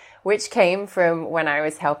question, which came from when I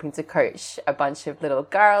was helping to coach a bunch of little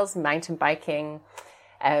girls mountain biking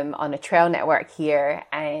on a trail network here,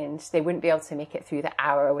 and they wouldn't be able to make it through the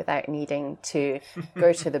hour without needing to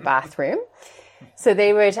go to the bathroom. So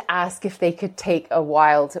they would ask if they could take a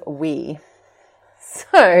wild wee.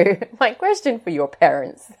 So my question for your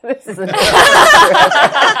parents, this is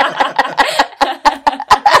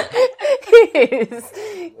is,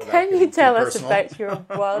 can you tell us about your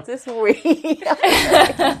wildest wee?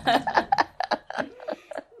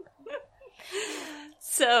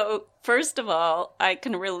 So, first of all, I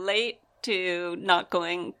can relate to not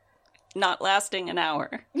lasting an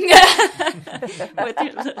hour with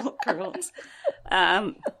your little girls.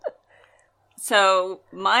 So,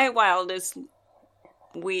 my wildest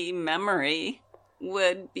wee memory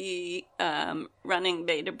would be running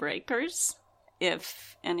Beta Breakers.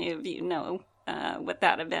 If any of you know what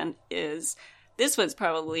that event is, this was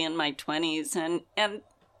probably in my 20s, and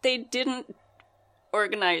they didn't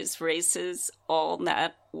organize races all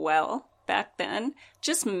that well back then.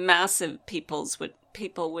 Just massive people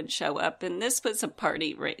would show up, and this was a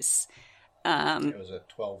party race. It was a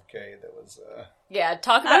 12K that was... Yeah,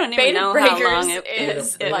 talk I about don't even Beta know Breakers how long it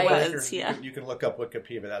is was. like... was, yeah. You can look up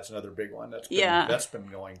Wikipedia. That's another big one. That's been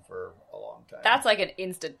going for a long time. That's like an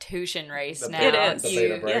institution race now. It is. The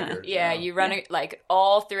Beta Breakers. Yeah, you run it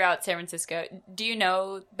all throughout San Francisco. Do you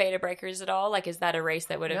know Beta Breakers at all? Is that a race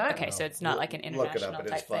that would have... No. Okay, so it's not like an Look it international up. It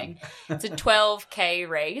is type fun. thing. It's a 12K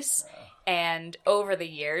race, and over the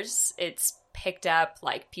years, it's picked up,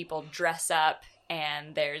 people dress up,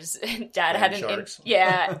 and there's Dad had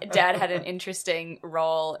an interesting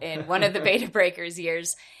role in one of the Beta Breakers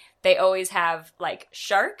years. They always have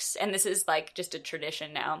sharks, and this is just a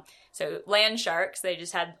tradition now. So land sharks, they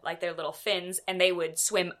just had their little fins, and they would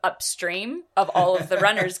swim upstream of all of the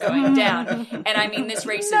runners going down. And I mean, this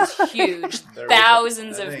race is huge.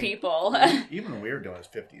 Thousands of people. Even we were doing it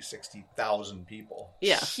 50, 60,000 people.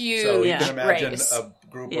 Yeah. Huge So you can imagine race. a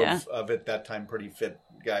group of at that time pretty fit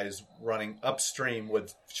guys running upstream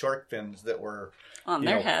with shark fins that were On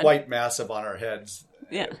their head. quite massive on our heads.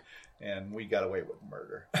 Yeah. And we got away with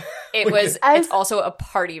murder. It's also a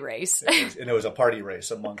party race. And it was a party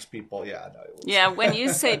race amongst people. Yeah. No, it was, Yeah, when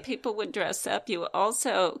you say people would dress up, you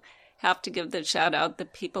also have to give the shout out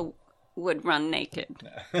that people would run naked.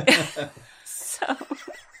 So,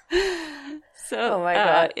 Oh my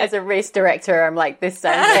God. As a race director, I'm like, this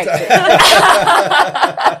sounds hectic.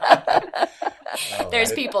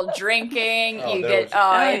 There's people drinking.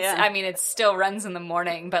 I mean, it still runs in the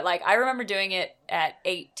morning. But I remember doing it at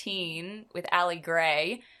 18 with Allie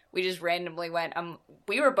Gray. We just randomly went.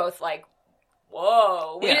 We were both like,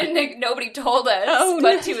 "Whoa!" Nobody told us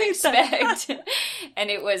what to expect, and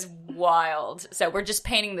it was wild. So we're just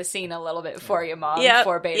painting the scene a little bit for you, Mom, Yep,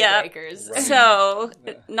 for Beta yep. Breakers. Right. So,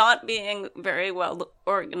 not being very well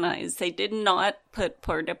organized, they did not put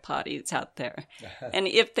porta potties out there. And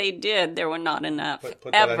if they did, there were not enough. Put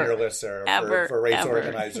that ever. on your list, Sarah, Ever, for race ever.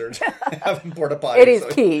 organizers. Having porta potties. It is so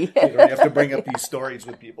key. You don't have to bring up these stories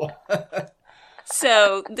with people.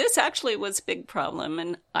 So this actually was a big problem,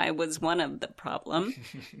 and I was one of the problem.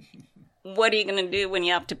 What are you going to do when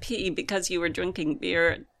you have to pee because you were drinking beer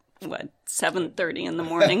at 7:30 in the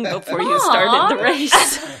morning before you started the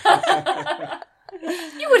race?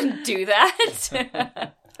 You wouldn't do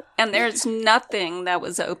that. And there's nothing that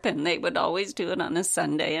was open. They would always do it on a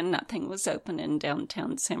Sunday, and nothing was open in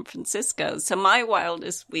downtown San Francisco. So my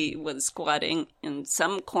wildest wee was squatting in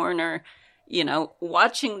some corner, you know,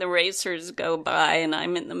 watching the racers go by, and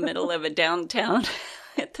I'm in the middle of a downtown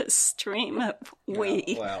with a stream of wee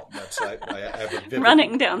Yeah, well, I have a vivid,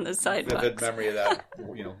 running down the sidewalks. vivid memory of that,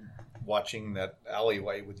 you know, watching that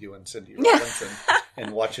alleyway with you and Cindy Robinson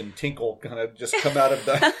and watching Tinkle kind of just come out of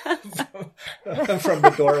the from the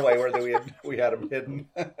doorway where we had him hidden.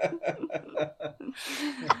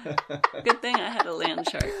 Good thing I had a land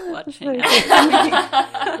shark watching.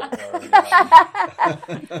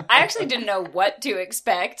 I actually didn't know what to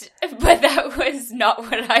expect, but that was not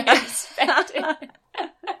what I expected.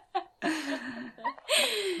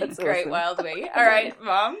 That's Great awesome. Wild Way. All right,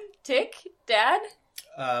 Mom, Tick, Dad.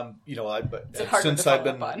 You know, a hard one since to I've follow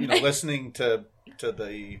been, up on. you know, listening to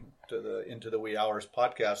the Into the Wee Hours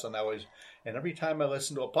podcast, and every time I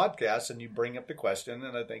listen to a podcast and you bring up the question,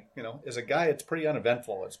 and I think, you know, as a guy, it's pretty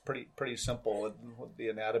uneventful. It's pretty simple, with the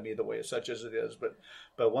anatomy the way such as it is. But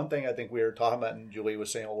one thing I think we were talking about, and Julie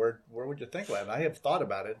was saying, well, where would you think of that? And I have thought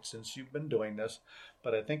about it since you've been doing this.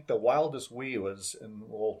 But I think the wildest wee was, and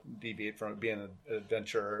we'll deviate from it being an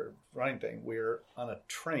adventure running thing. We were on a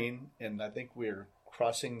train, and I think we were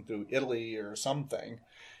crossing through Italy or something,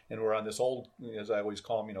 and we're on this old, as I always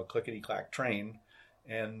call them, you know, clickety-clack train,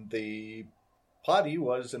 and the potty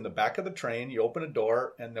was in the back of the train. You open a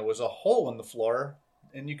door, and there was a hole in the floor,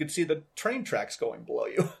 and you could see the train tracks going below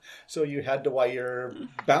you. So you had to, while you're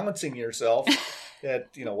balancing yourself at,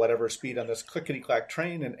 you know, whatever speed on this clickety-clack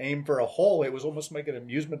train and aim for a hole. It was almost like an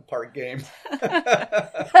amusement park game. And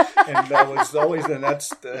that was always, and that's,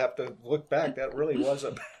 to have to look back, that really was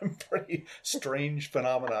a pretty strange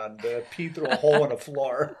phenomenon, to pee through a hole in a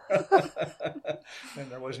floor.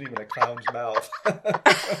 And there wasn't even a clown's mouth.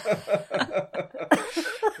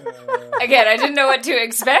 Again, I didn't know what to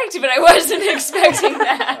expect, but I wasn't expecting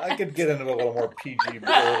that. I could get into a little more PG,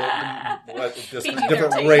 just PG-13.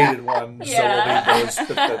 different rated ones. Yeah. So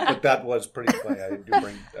those, but that was pretty funny.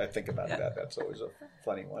 I think about that. That's always a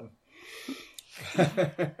funny one. So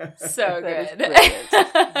That good. is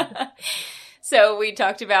brilliant. So we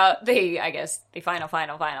talked about the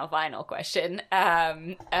final question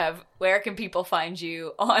of where can people find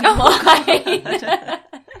you online?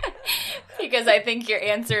 Because I think your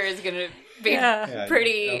answer is going to be Yeah.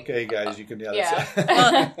 pretty... Okay, guys, you can Yeah.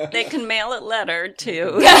 Well, they can mail a letter to.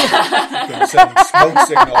 you can send smoke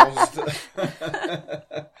signals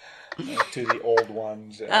to the old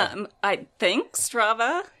ones. I think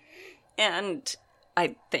Strava, and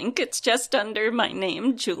I think it's just under my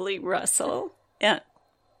name, Julie Russell. And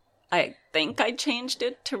I think I changed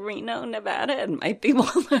it to Reno, Nevada. It might be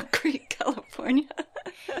Walnut Creek, California.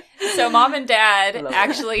 So Mom and Dad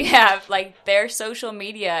actually have, like, their social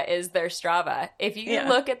media is their Strava. If you Yeah.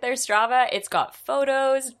 look at their Strava, it's got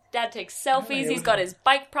photos. Dad takes selfies. He's got his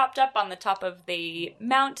bike propped up on the top of the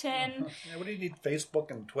mountain. Yeah, what do you need?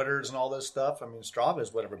 Facebook and Twitters and all this stuff? I mean, Strava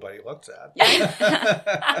is what everybody looks at.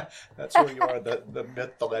 That's where you are, the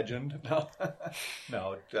myth, the legend.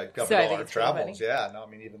 No, I covered So I all think our it's pretty travels. funny. Yeah, no, I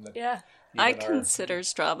mean, even the... Yeah. I even our- consider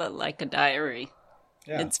Strava like a diary.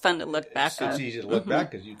 yeah. It's fun to look back It's on. easy to look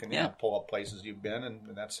back because you can Yeah. pull up places you've been, and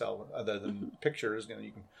that's how, other than pictures, you know,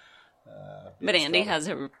 you can... But Andy Strava. has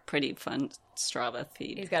a pretty fun Strava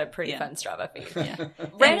feed. He's got a pretty Yeah. fun Strava feed. Yeah.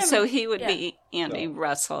 Random- And so he would yeah. be Andy So,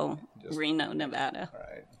 Russell, just- Reno, Nevada.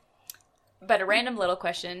 Right. But a random little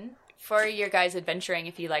question for your guys adventuring,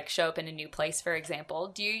 if you like show up in a new place, for example,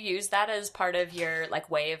 do you use that as part of your like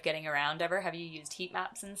way of getting around ever? Have you used heat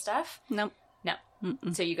maps and stuff? Nope. No.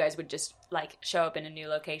 So you guys would just like show up in a new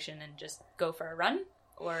location and just go for a run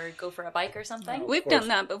or go for a bike or something? We've course, done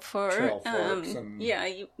that before. Trail Forks and- Yeah,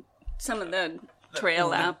 some of the trail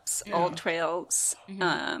apps, All Trails,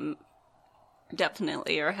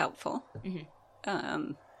 definitely are helpful.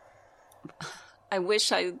 I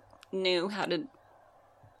wish I knew how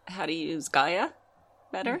to use Gaia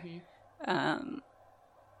better.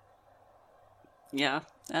 Yeah,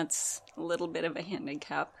 that's a little bit of a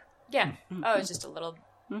handicap. Yeah. Oh, it's just a little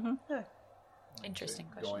Interesting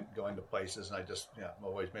question. Going to places, and I just I've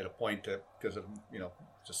always made a point to, because of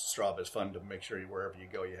just Strava is fun, to make sure wherever you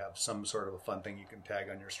go you have some sort of a fun thing you can tag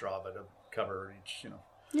on your Strava to cover each.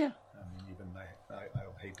 Yeah. I mean, even I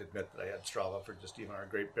hate to admit that I had Strava for just even our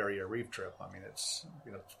Great Barrier Reef trip. I mean, it's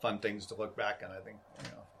fun things to look back on. I think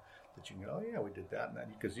that you can go, oh yeah, we did that, and then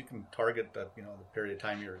because you can target the the period of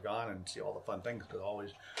time you're gone and see all the fun things. Because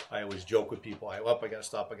I always joke with people, I got to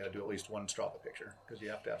stop, I got to do at least one Strava picture, because you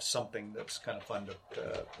have to have something that's kind of fun to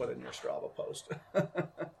put in your Strava post.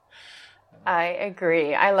 I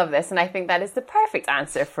agree. I love this. And I think that is the perfect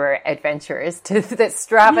answer for adventurers, that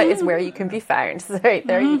Strava is where you can be found. So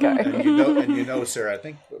there you go. And Sarah, I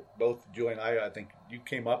think both Julie and I think you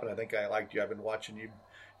came up, and I think I liked you. I've been watching you.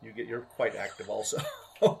 You're quite active also.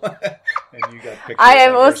 And you got pictures I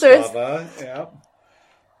am on also your Strava. Yeah.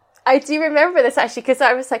 I do remember this actually, because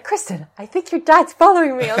I was like, Kristen, I think your dad's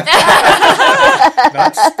following me on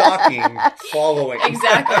Not stalking, following.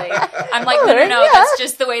 Exactly. I'm like, no, Yeah. that's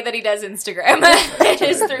just the way that he does Instagram. It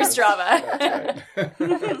is through Strava.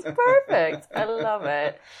 It's perfect. I love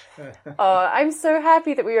it. Oh, I'm so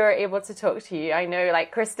happy that we were able to talk to you. I know,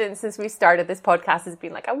 like, Kristen, since we started this podcast, has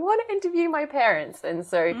been like, I want to interview my parents. And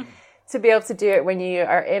so to be able to do it when you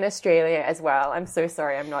are in Australia as well, I'm so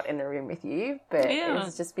sorry I'm not in the room with you, but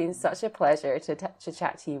it's just been such a pleasure to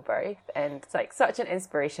chat to you both. And it's like such an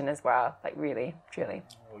inspiration as well, like really, truly.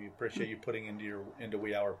 Well, we appreciate you putting into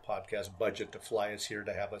We Hour podcast budget to fly us here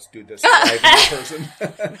to have us do this live in person.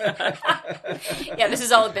 Yeah, this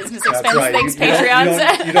is all a business That's expense. right. Thanks, You don't-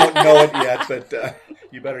 Patreons. You don't know it yet, but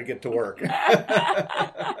you better get to work.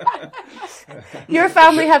 Your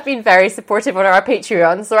family have been very supportive on our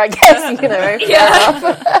Patreon, so I guess, fair enough.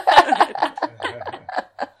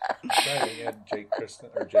 Right, we had Jake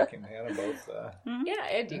and Hannah both. Yeah,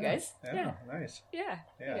 and you guys. Yeah, nice. Yeah.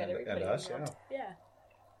 Yeah, We had and everybody us, involved. Yeah.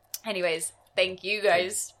 Anyways, thank you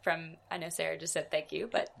guys I know Sarah just said thank you,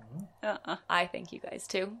 but I thank you guys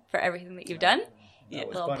too for everything that you've done. That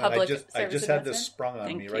was Little fun. public I just service had this announcement. sprung on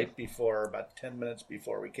Thank me you. right before, about 10 minutes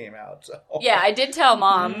before we came out. So Yeah, I did tell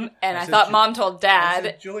Mom, and I said, thought Mom told I Dad.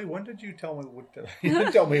 said, Julie, when did you tell me? You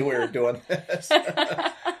didn't tell me we were doing this.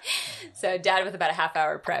 So Dad, with about a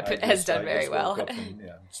half-hour prep, has done very well. Woke up and,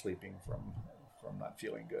 sleeping from not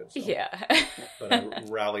feeling good. So. Yeah. But I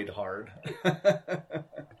rallied hard.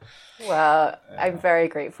 Well, I'm very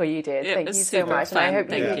grateful you did. It Thank you was so super much. And I fun. hope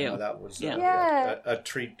Thank you you. No, that was Yeah. a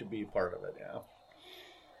treat to be part of it. Yeah.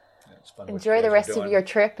 It's fun what you enjoy guys the are rest of doing. your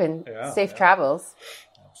trip and safe Yeah. travels.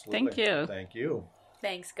 Absolutely. Thank you. Thank you.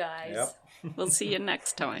 Thanks, guys. Yep. We'll see you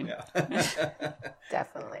next time. Yeah.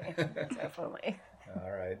 Definitely. Definitely.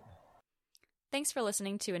 All right. Thanks for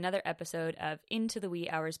listening to another episode of Into the Wee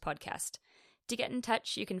Hours podcast. To get in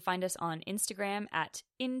touch, you can find us on Instagram at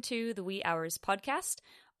Into the Wee Hours podcast,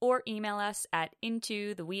 or email us at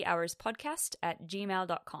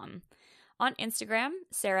intotheweehourspodcast@gmail.com. On Instagram,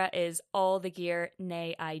 Sarah is all the gear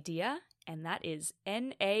nay idea, and that is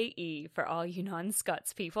NAE for all you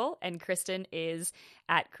non-Scots people, and Kristen is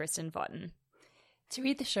at Kristen Vaughton. To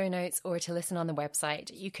read the show notes or to listen on the website,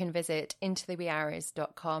 you can visit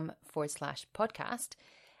intotheweehours.com/podcast.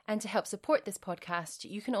 And to help support this podcast,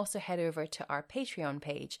 you can also head over to our Patreon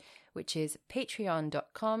page, which is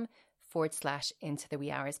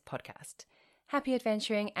patreon.com/intotheweehourspodcast. Happy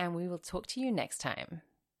adventuring, and we will talk to you next time.